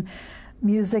participate in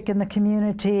music in the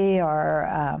community, or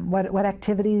what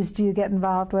activities do you get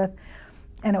involved with?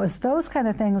 And it was those kind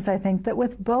of things, I think, that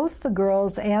with both the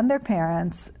girls and their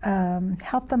parents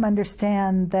helped them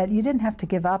understand that you didn't have to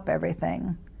give up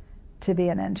everything to be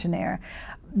an engineer.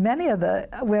 Many of the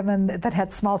women that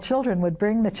had small children would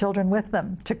bring the children with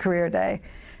them to Career Day.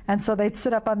 And so they'd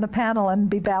sit up on the panel and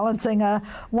be balancing a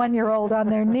 1-year-old on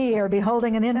their knee or be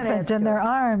holding an infant in their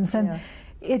arms. And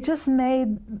it just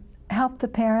help the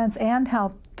parents and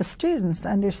help the students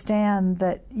understand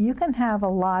that you can have a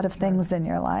lot of things in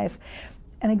your life.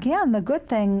 And again, the good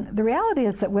thing, the reality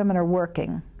is that women are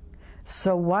working.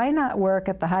 So why not work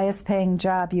at the highest paying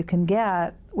job you can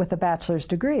get with a bachelor's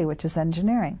degree, which is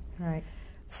engineering? Right.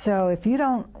 So if you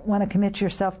don't want to commit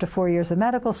yourself to 4 years of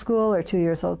medical school or 3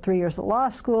 years of law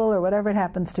school or whatever it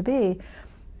happens to be,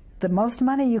 the most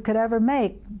money you could ever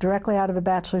make directly out of a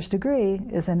bachelor's degree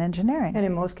is in engineering. And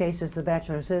in most cases, the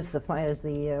bachelor's is the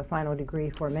final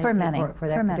degree for many. For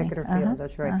that particular field.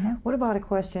 That's right. What about a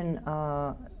question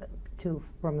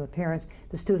from the parents?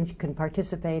 The students can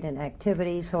participate in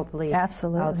activities, hopefully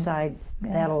outside.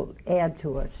 That'll add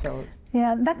to it. So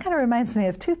Yeah, that kind of reminds me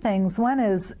of two things. One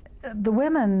is the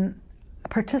women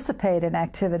participate in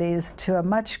activities to a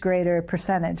much greater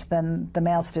percentage than the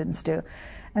male students do.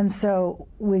 And so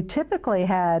we typically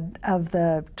had, of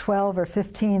the 12 or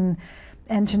 15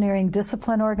 engineering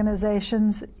discipline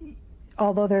organizations,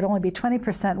 although there'd only be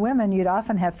 20% women, you'd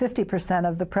often have 50%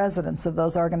 of the presidents of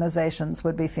those organizations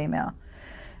would be female.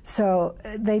 So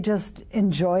they just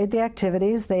enjoyed the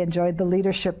activities, they enjoyed the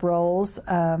leadership roles,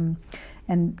 and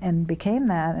became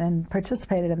that and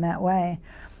participated in that way.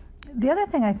 The other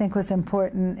thing I think was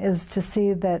important is to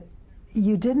see that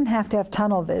you didn't have to have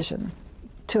tunnel vision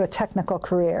to a technical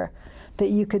career, that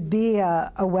you could be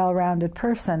a well-rounded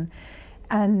person.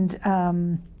 And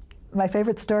my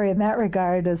favorite story in that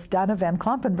regard is Donna Van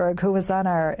Klompenberg, who was on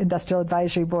our industrial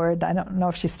advisory board. I don't know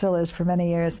if she still is, for many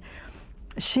years.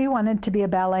 She wanted to be a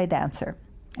ballet dancer,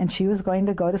 and she was going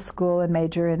to go to school and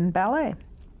major in ballet.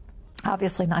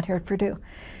 Obviously not here at Purdue.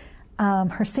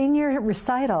 Her senior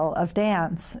recital of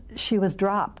dance, she was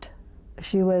dropped.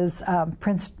 She was,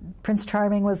 Prince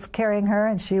Charming was carrying her,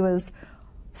 and she was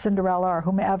Cinderella or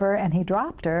whomever, and he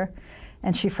dropped her,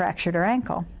 and she fractured her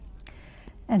ankle.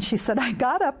 And she said, I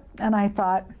got up and I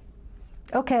thought,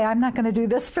 okay, I'm not going to do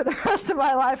this for the rest of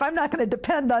my life. I'm not going to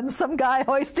depend on some guy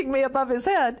hoisting me above his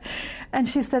head. And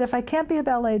she said, if I can't be a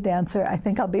ballet dancer, I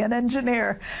think I'll be an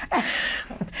engineer. And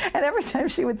every time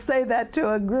she would say that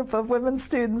to a group of women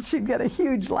students, she'd get a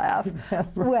huge laugh. Right.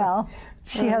 Well,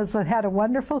 she has had a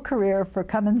wonderful career for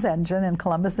Cummins Engine in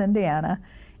Columbus, Indiana,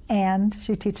 and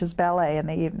she teaches ballet in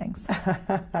the evenings.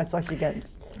 That's what she got.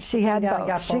 She had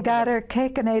both. She got her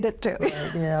cake and ate it too. Right,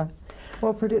 yeah.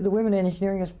 Well, Purdue, the Women in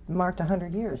Engineering has marked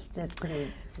 100 years.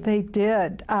 They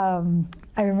did. I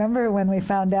remember when we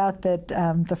found out that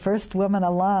the first woman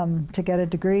alum to get a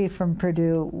degree from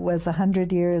Purdue was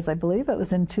 100 years. I believe it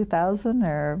was in 2000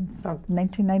 or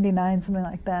 1999, something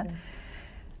like that.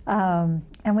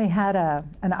 And we had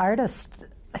an artist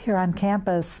here on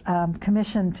campus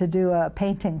commissioned to do a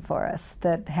painting for us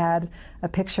that had a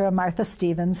picture of Martha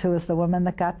Stevens, who was the woman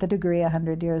that got the degree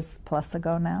 100 years plus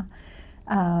ago now.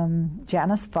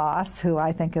 Janice Voss, who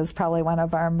I think is probably one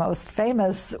of our most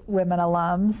famous women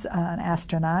alums, an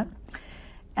astronaut,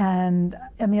 and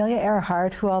Amelia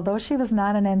Earhart, who, although she was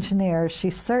not an engineer, she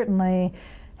certainly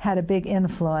had a big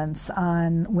influence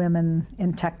on women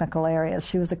in technical areas.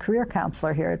 She was a career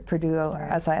counselor here at Purdue,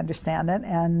 as I understand it,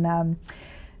 and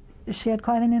she had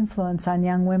quite an influence on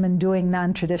young women doing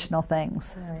non-traditional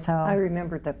things. Right. So I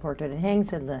remembered that portrait. It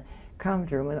hangs in the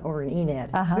conference room over in Enad.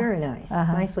 It's very nice,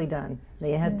 nicely done.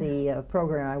 They had the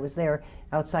program. I was there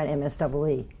outside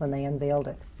MSEE when they unveiled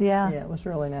it. Yeah, it was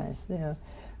really nice. Yeah,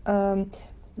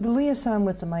 the liaison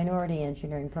with the minority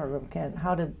engineering program, Ken,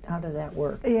 how did that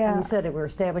work? Yeah, you said it were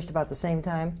established about the same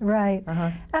time. Right,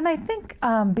 and I think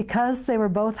because they were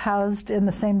both housed in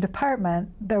the same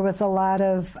department, there was a lot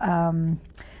of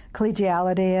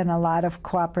collegiality and a lot of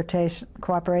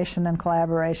cooperation and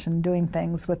collaboration, doing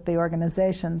things with the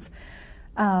organizations.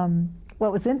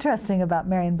 What was interesting about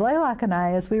Marion Blaylock and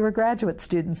I is we were graduate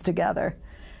students together.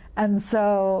 And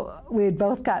so we had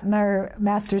both gotten our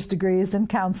master's degrees in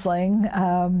counseling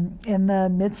in the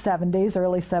mid-'70s,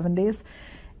 early 70s.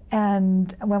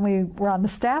 And when we were on the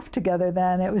staff together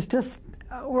then, it was just,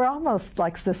 we're almost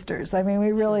like sisters. I mean,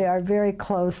 we really are very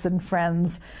close and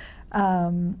friends.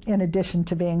 In addition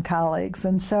to being colleagues,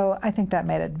 and so I think that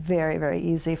made it very, very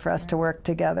easy for us to work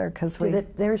together because we.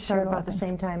 Did they start about the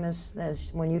same time as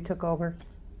when you took over?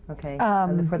 Okay.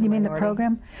 You mean the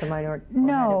program? The minority.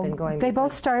 No, they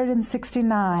both started in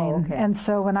 '69, and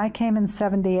so when I came in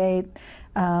 '78,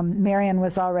 Marion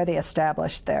was already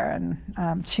established there,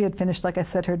 and she had finished, like I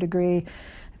said, her degree,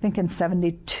 I think in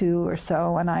 '72 or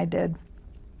so when I did.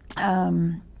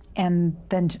 And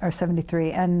then, or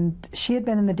 '73, and she had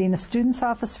been in the Dean of Students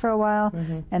office for a while,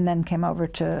 and then came over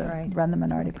to run the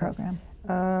minority program.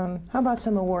 How about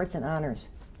some awards and honors?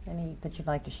 Any that you'd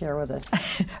like to share with us?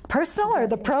 Personal or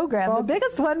the program? Both. The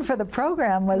biggest one for the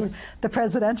program was the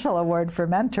Presidential Award for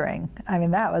Mentoring. I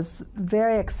mean, that was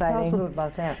very exciting. Tell us a little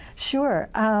about that. Sure.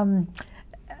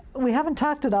 We haven't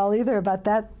talked at all either about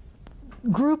that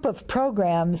group of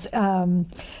programs.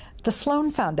 The Sloan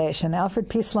Foundation, Alfred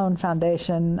P. Sloan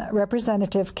Foundation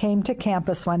representative came to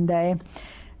campus one day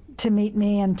to meet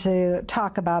me and to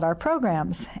talk about our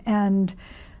programs. And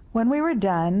when we were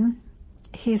done,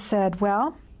 he said,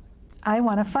 well, I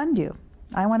want to fund you.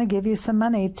 I want to give you some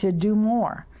money to do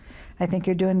more. I think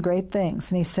you're doing great things.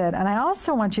 And he said, and I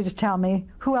also want you to tell me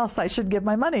who else I should give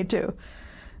my money to.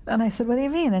 And I said, what do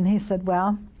you mean? And he said,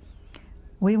 well,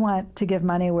 we want to give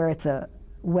money where it's a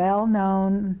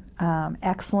well-known,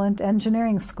 excellent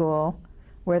engineering school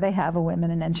where they have a women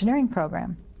in engineering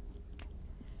program.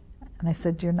 And I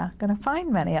said, you're not going to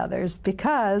find many others,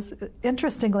 because,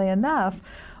 interestingly enough,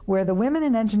 where the women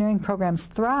in engineering programs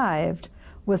thrived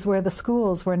was where the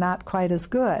schools were not quite as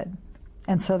good.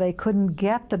 And so they couldn't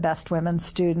get the best women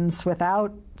students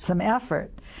without some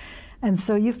effort. And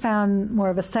so you found more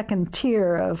of a second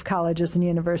tier of colleges and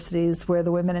universities where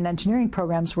the women in engineering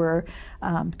programs were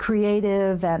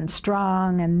creative and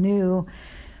strong and new.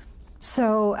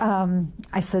 So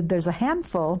I said, there's a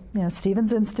handful,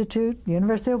 Stevens Institute,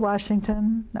 University of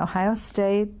Washington, Ohio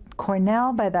State,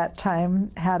 Cornell by that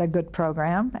time had a good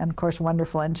program, and of course,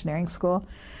 wonderful engineering school.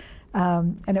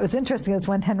 And it was interesting, as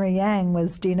when Henry Yang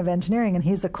was Dean of Engineering, and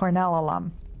he's a Cornell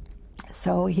alum.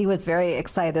 So he was very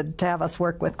excited to have us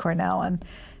work with Cornell and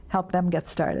help them get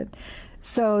started.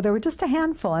 So there were just a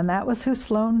handful, and that was who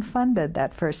Sloan funded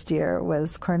that first year,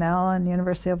 was Cornell and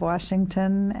University of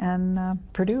Washington and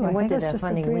Purdue. And what did that just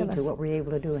funding lead to? What were you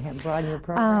able to do? Broaden your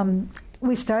program?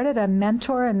 We started a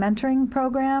mentor and mentoring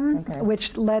program,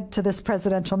 which led to this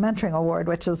Presidential Mentoring Award,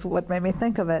 which is what made me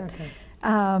think of it.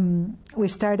 We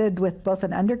started with both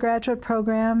an undergraduate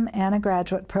program and a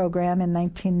graduate program in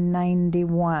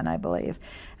 1991, I believe.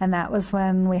 And that was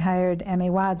when we hired Emmy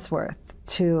Wadsworth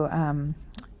to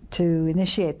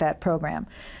initiate that program.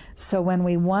 So when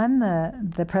we won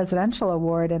the Presidential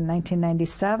Award in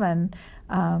 1997,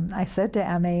 I said to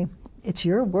Emmy, it's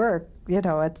your work.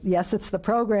 Yes, it's the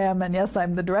program, and yes,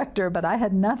 I'm the director, but I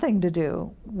had nothing to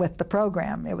do with the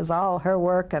program. It was all her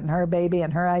work and her baby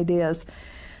and her ideas.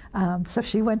 So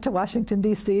she went to Washington,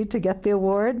 D.C. to get the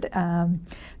award,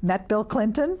 met Bill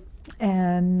Clinton,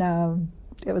 and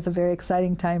it was a very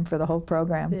exciting time for the whole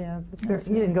program. Yeah, that's great.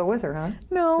 You didn't go with her, huh?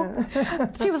 No.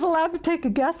 She was allowed to take a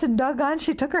guest, and doggone,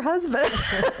 she took her husband.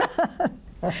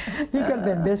 He could have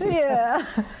been busy. Yeah.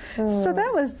 So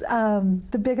that was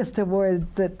the biggest award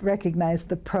that recognized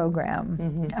the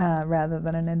program rather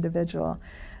than an individual.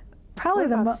 Probably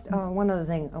one other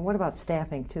thing. What about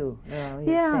staffing too?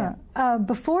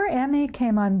 Before Emmy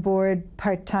came on board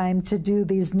part-time to do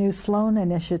these new Sloan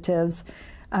initiatives,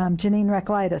 Janine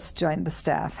Rekleitis joined the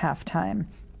staff half-time.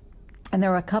 And there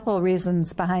were a couple of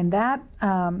reasons behind that,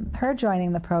 her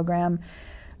joining the program.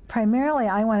 Primarily,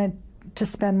 I wanted to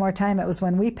spend more time. It was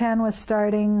when WePan was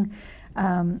starting.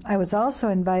 I was also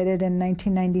invited in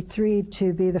 1993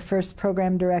 to be the first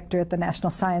program director at the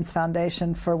National Science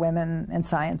Foundation for Women in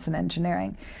Science and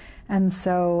Engineering. And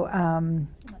so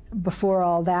before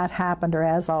all that happened, or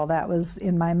as all that was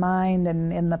in my mind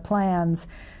and in the plans,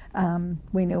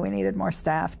 we knew we needed more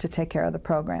staff to take care of the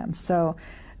program. So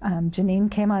Janine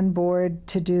came on board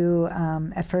to do,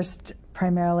 at first,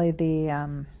 primarily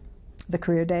the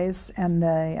career days and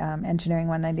the Engineering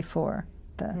 194,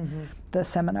 the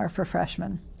seminar for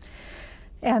freshmen.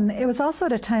 And it was also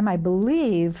at a time, I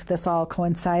believe this all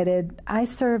coincided, I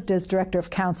served as director of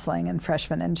counseling in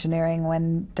freshman engineering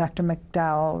when Dr.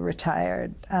 McDowell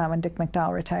retired, when Dick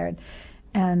McDowell retired.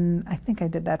 And I think I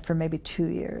did that for maybe 2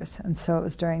 years. And so it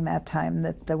was during that time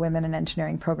that the Women in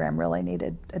Engineering program really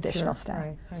needed additional staff.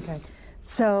 Right. Okay.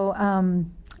 So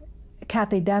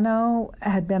Kathy Deno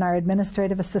had been our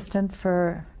administrative assistant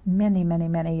for many, many,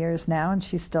 many years now, and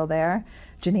she's still there.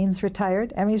 Janine's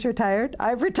retired, Emmy's retired,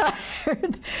 I've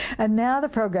retired, and now the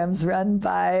program's run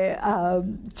by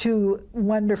two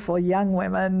wonderful young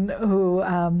women who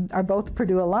are both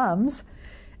Purdue alums,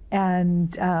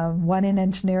 and one in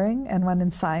engineering and one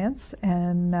in science,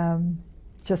 and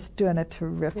just doing a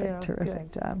terrific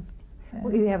job. Well,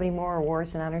 do you have any more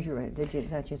awards and honors that you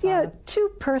thought Yeah, of?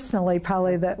 two personally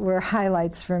probably that were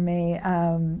highlights for me.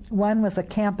 One was a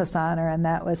campus honor, and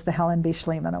that was the Helen B.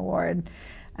 Schliemann Award.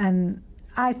 And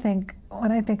I think, when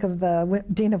I think of the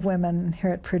Dean of Women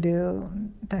here at Purdue,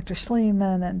 Dr.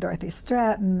 Schliemann and Dorothy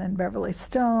Stratton and Beverly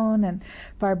Stone and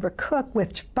Barbara Cook,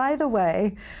 which, by the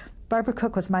way, Barbara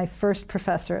Cook was my first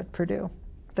professor at Purdue.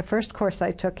 The first course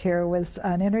I took here was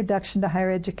an introduction to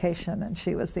higher education, and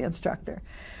she was the instructor.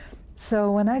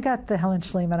 So when I got the Helen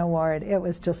Schliemann Award, it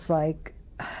was just like,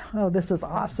 oh, this is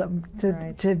awesome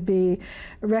to be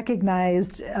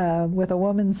recognized with a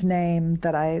woman's name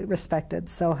that I respected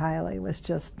so highly. Was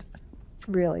just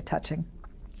really touching.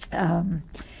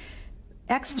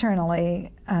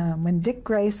 Externally, when Dick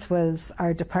Grace was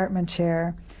our department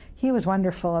chair, he was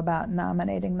wonderful about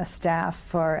nominating the staff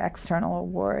for external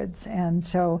awards. And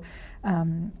so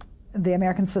the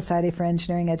American Society for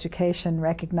Engineering Education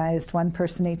recognized one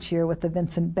person each year with the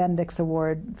Vincent Bendix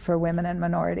Award for Women and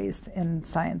Minorities in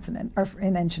Science and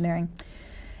in Engineering.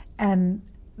 And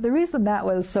the reason that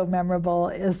was so memorable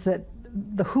is that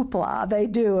the hoopla they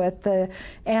do at the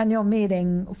annual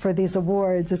meeting for these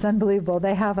awards is unbelievable.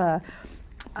 They have a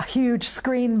a huge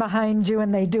screen behind you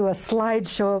and they do a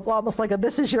slideshow of almost like a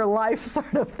 "this is your life"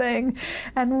 sort of thing,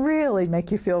 and really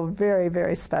make you feel very,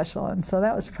 very special. And so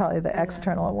that was probably the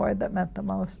external award that meant the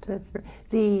most.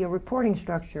 The reporting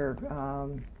structure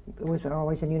was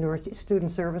always in university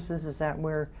student services. Is that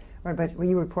where? But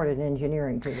you reported in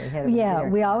engineering to the head of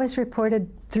engineering. We always reported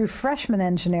through freshman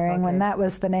engineering when that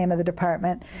was the name of the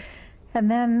department. And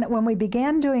then when we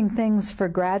began doing things for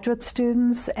graduate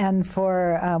students and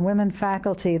for women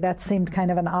faculty, that seemed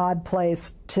kind of an odd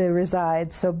place to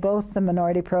reside. So both the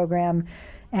minority program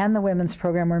and the women's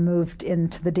program were moved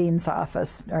into the dean's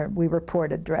office, or we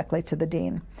reported directly to the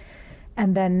dean.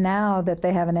 And then now that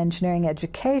they have an engineering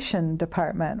education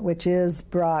department, which is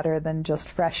broader than just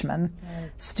freshmen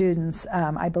students,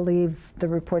 I believe the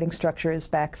reporting structure is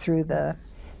back through the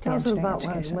Tell us about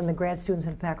when the grad students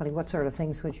and faculty, what sort of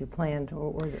things would you plan,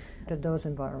 or did those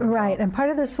involve? Right, and part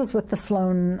of this was with the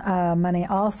Sloan money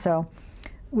also.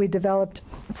 We developed,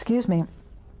 an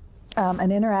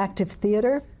interactive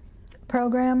theater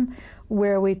program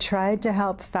where we tried to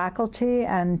help faculty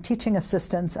and teaching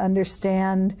assistants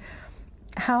understand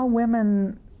how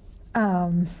women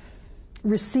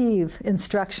receive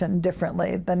instruction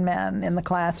differently than men in the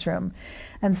classroom.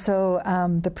 And so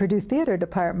the Purdue Theater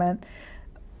Department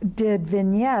did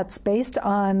vignettes based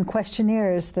on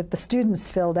questionnaires that the students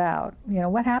filled out. You know,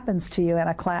 what happens to you in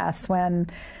a class when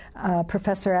a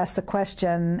professor asks a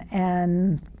question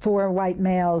and 4 white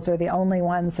males are the only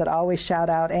ones that always shout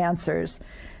out answers,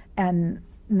 and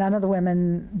none of the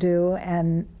women do,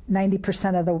 and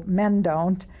 90% of the men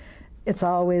don't. It's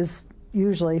always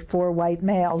usually 4 white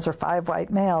males or 5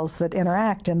 white males that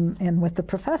interact in with the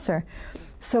professor.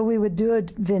 So we would do a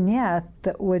vignette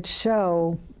that would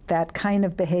show that kind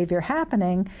of behavior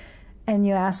happening, and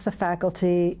you ask the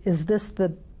faculty, is this the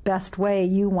best way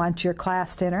you want your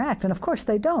class to interact? And of course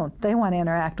they don't. They want to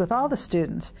interact with all the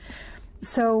students.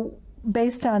 So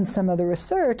based on some of the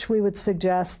research, we would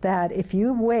suggest that if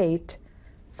you wait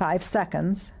 5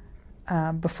 seconds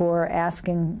before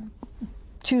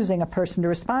choosing a person to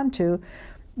respond to,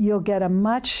 you'll get a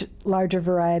much larger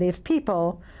variety of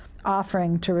people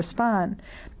offering to respond.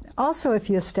 Also, if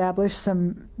you establish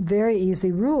some very easy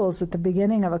rules at the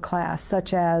beginning of a class,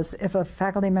 such as if a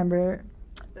faculty member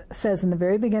says in the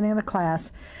very beginning of the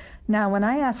class, "Now, when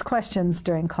I ask questions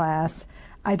during class,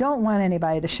 I don't want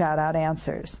anybody to shout out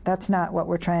answers. That's not what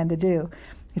we're trying to do."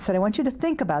 He said, "I want you to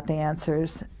think about the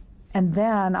answers, and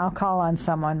then I'll call on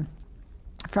someone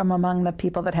from among the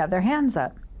people that have their hands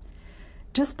up."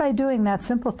 Just by doing that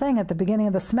simple thing at the beginning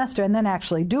of the semester and then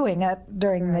actually doing it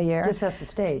during the year, just sets the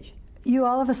stage. You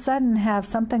all of a sudden have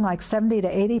something like 70 to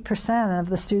 80% of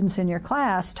the students in your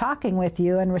class talking with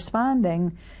you and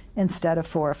responding instead of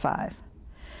 4 or 5.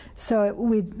 So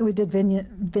we did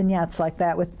vignettes like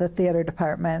that with the theater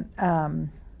department, and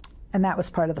that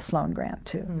was part of the Sloan grant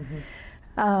too.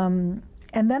 And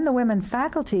then the women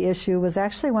faculty issue was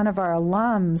actually one of our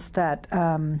alums that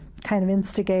kind of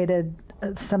instigated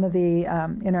some of the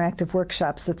interactive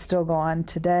workshops that still go on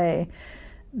today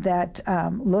that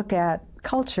look at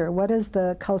culture. What is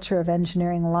the culture of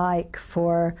engineering like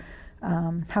for,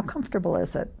 how comfortable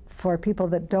is it for people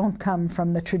that don't come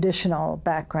from the traditional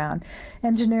background?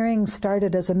 Engineering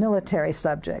started as a military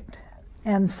subject,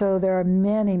 and so there are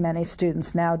many, many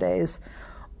students nowadays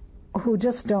who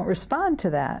just don't respond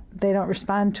to that. They don't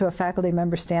respond to a faculty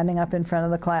member standing up in front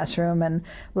of the classroom and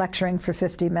lecturing for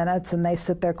 50 minutes, and they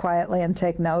sit there quietly and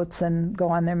take notes and go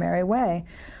on their merry way.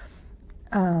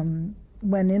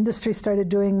 When industry started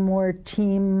doing more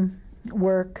team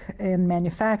work in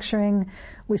manufacturing,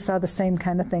 we saw the same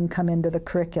kind of thing come into the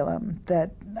curriculum, that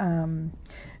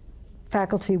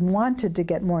faculty wanted to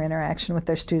get more interaction with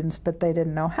their students, but they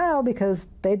didn't know how because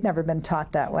they'd never been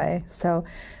taught that way. So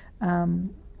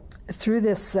through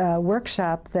this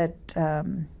workshop that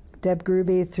Deb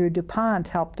Gruby through DuPont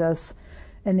helped us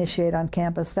initiate on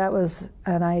campus, that was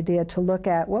an idea to look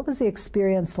at what was the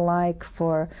experience like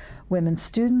for women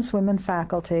students, women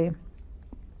faculty,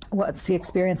 what's the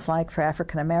experience like for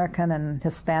African American and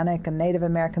Hispanic and Native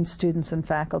American students and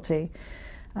faculty,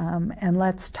 and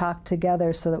let's talk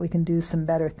together so that we can do some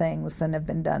better things than have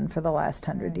been done for the last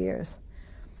 100 years.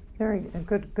 Very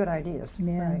good ideas.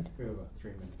 Yeah. Right. We have about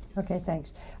 3 minutes. Okay,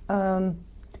 thanks.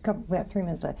 We have 3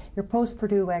 minutes left. Your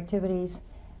post-Purdue activities,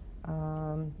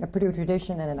 a Purdue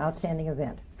tradition, and an outstanding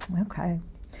event. Okay.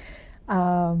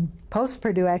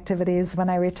 Post-Purdue activities, when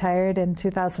I retired in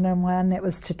 2001, it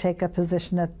was to take a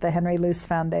position at the Henry Luce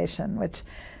Foundation, which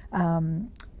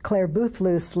Claire Booth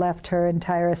Luce left her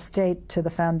entire estate to the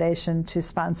foundation to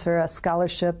sponsor a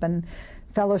scholarship and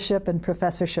fellowship and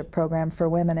professorship program for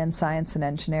women in science and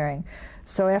engineering.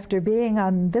 So after being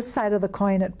on this side of the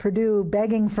coin at Purdue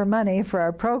begging for money for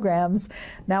our programs,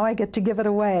 now I get to give it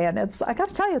away. And I got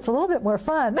to tell you, it's a little bit more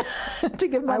fun to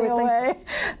give money away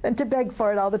than to beg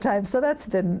for it all the time. So that's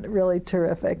been really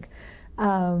terrific.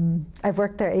 I've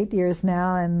worked there 8 years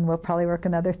now, and will probably work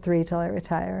another 3 till I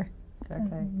retire.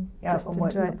 Okay. Yeah,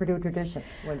 what your Purdue tradition?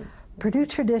 Purdue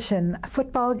tradition,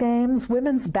 football games,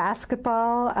 women's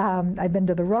basketball. I've been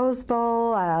to the Rose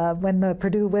Bowl. When the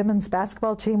Purdue women's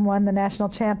basketball team won the national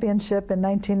championship in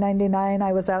 1999,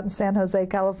 I was out in San Jose,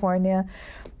 California.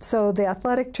 So the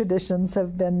athletic traditions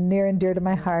have been near and dear to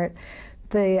my heart.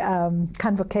 The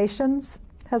convocations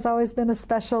has always been a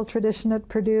special tradition at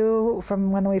Purdue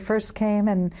from when we first came,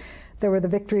 and there were the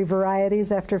victory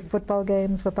varieties after football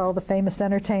games with all the famous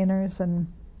entertainers and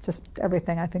just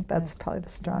everything. I think that's probably the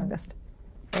strongest.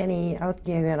 An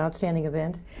outstanding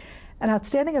event? An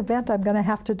outstanding event, I'm going to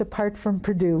have to depart from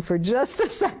Purdue for just a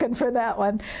second for that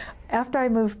one. After I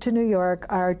moved to New York,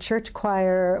 our church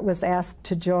choir was asked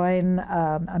to join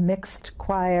a mixed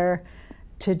choir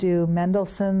to do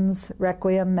Mendelssohn's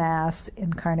Requiem Mass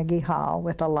in Carnegie Hall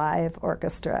with a live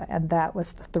orchestra, and that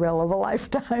was the thrill of a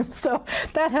lifetime. So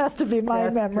that has to be my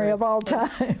memory of all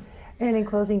time. And in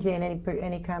closing, Jane,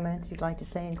 any comments you'd like to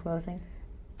say in closing?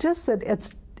 Just that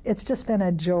it's just been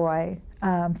a joy.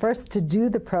 First to do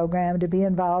the program, to be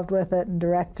involved with it and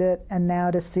direct it, and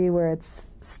now to see where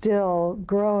it's still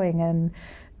growing and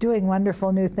doing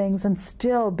wonderful new things and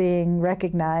still being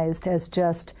recognized as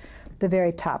just the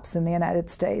very tops in the United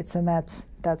States, and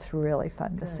that's really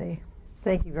fun to see.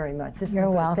 Thank you very much. You're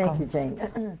welcome. Thank you,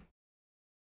 Jane.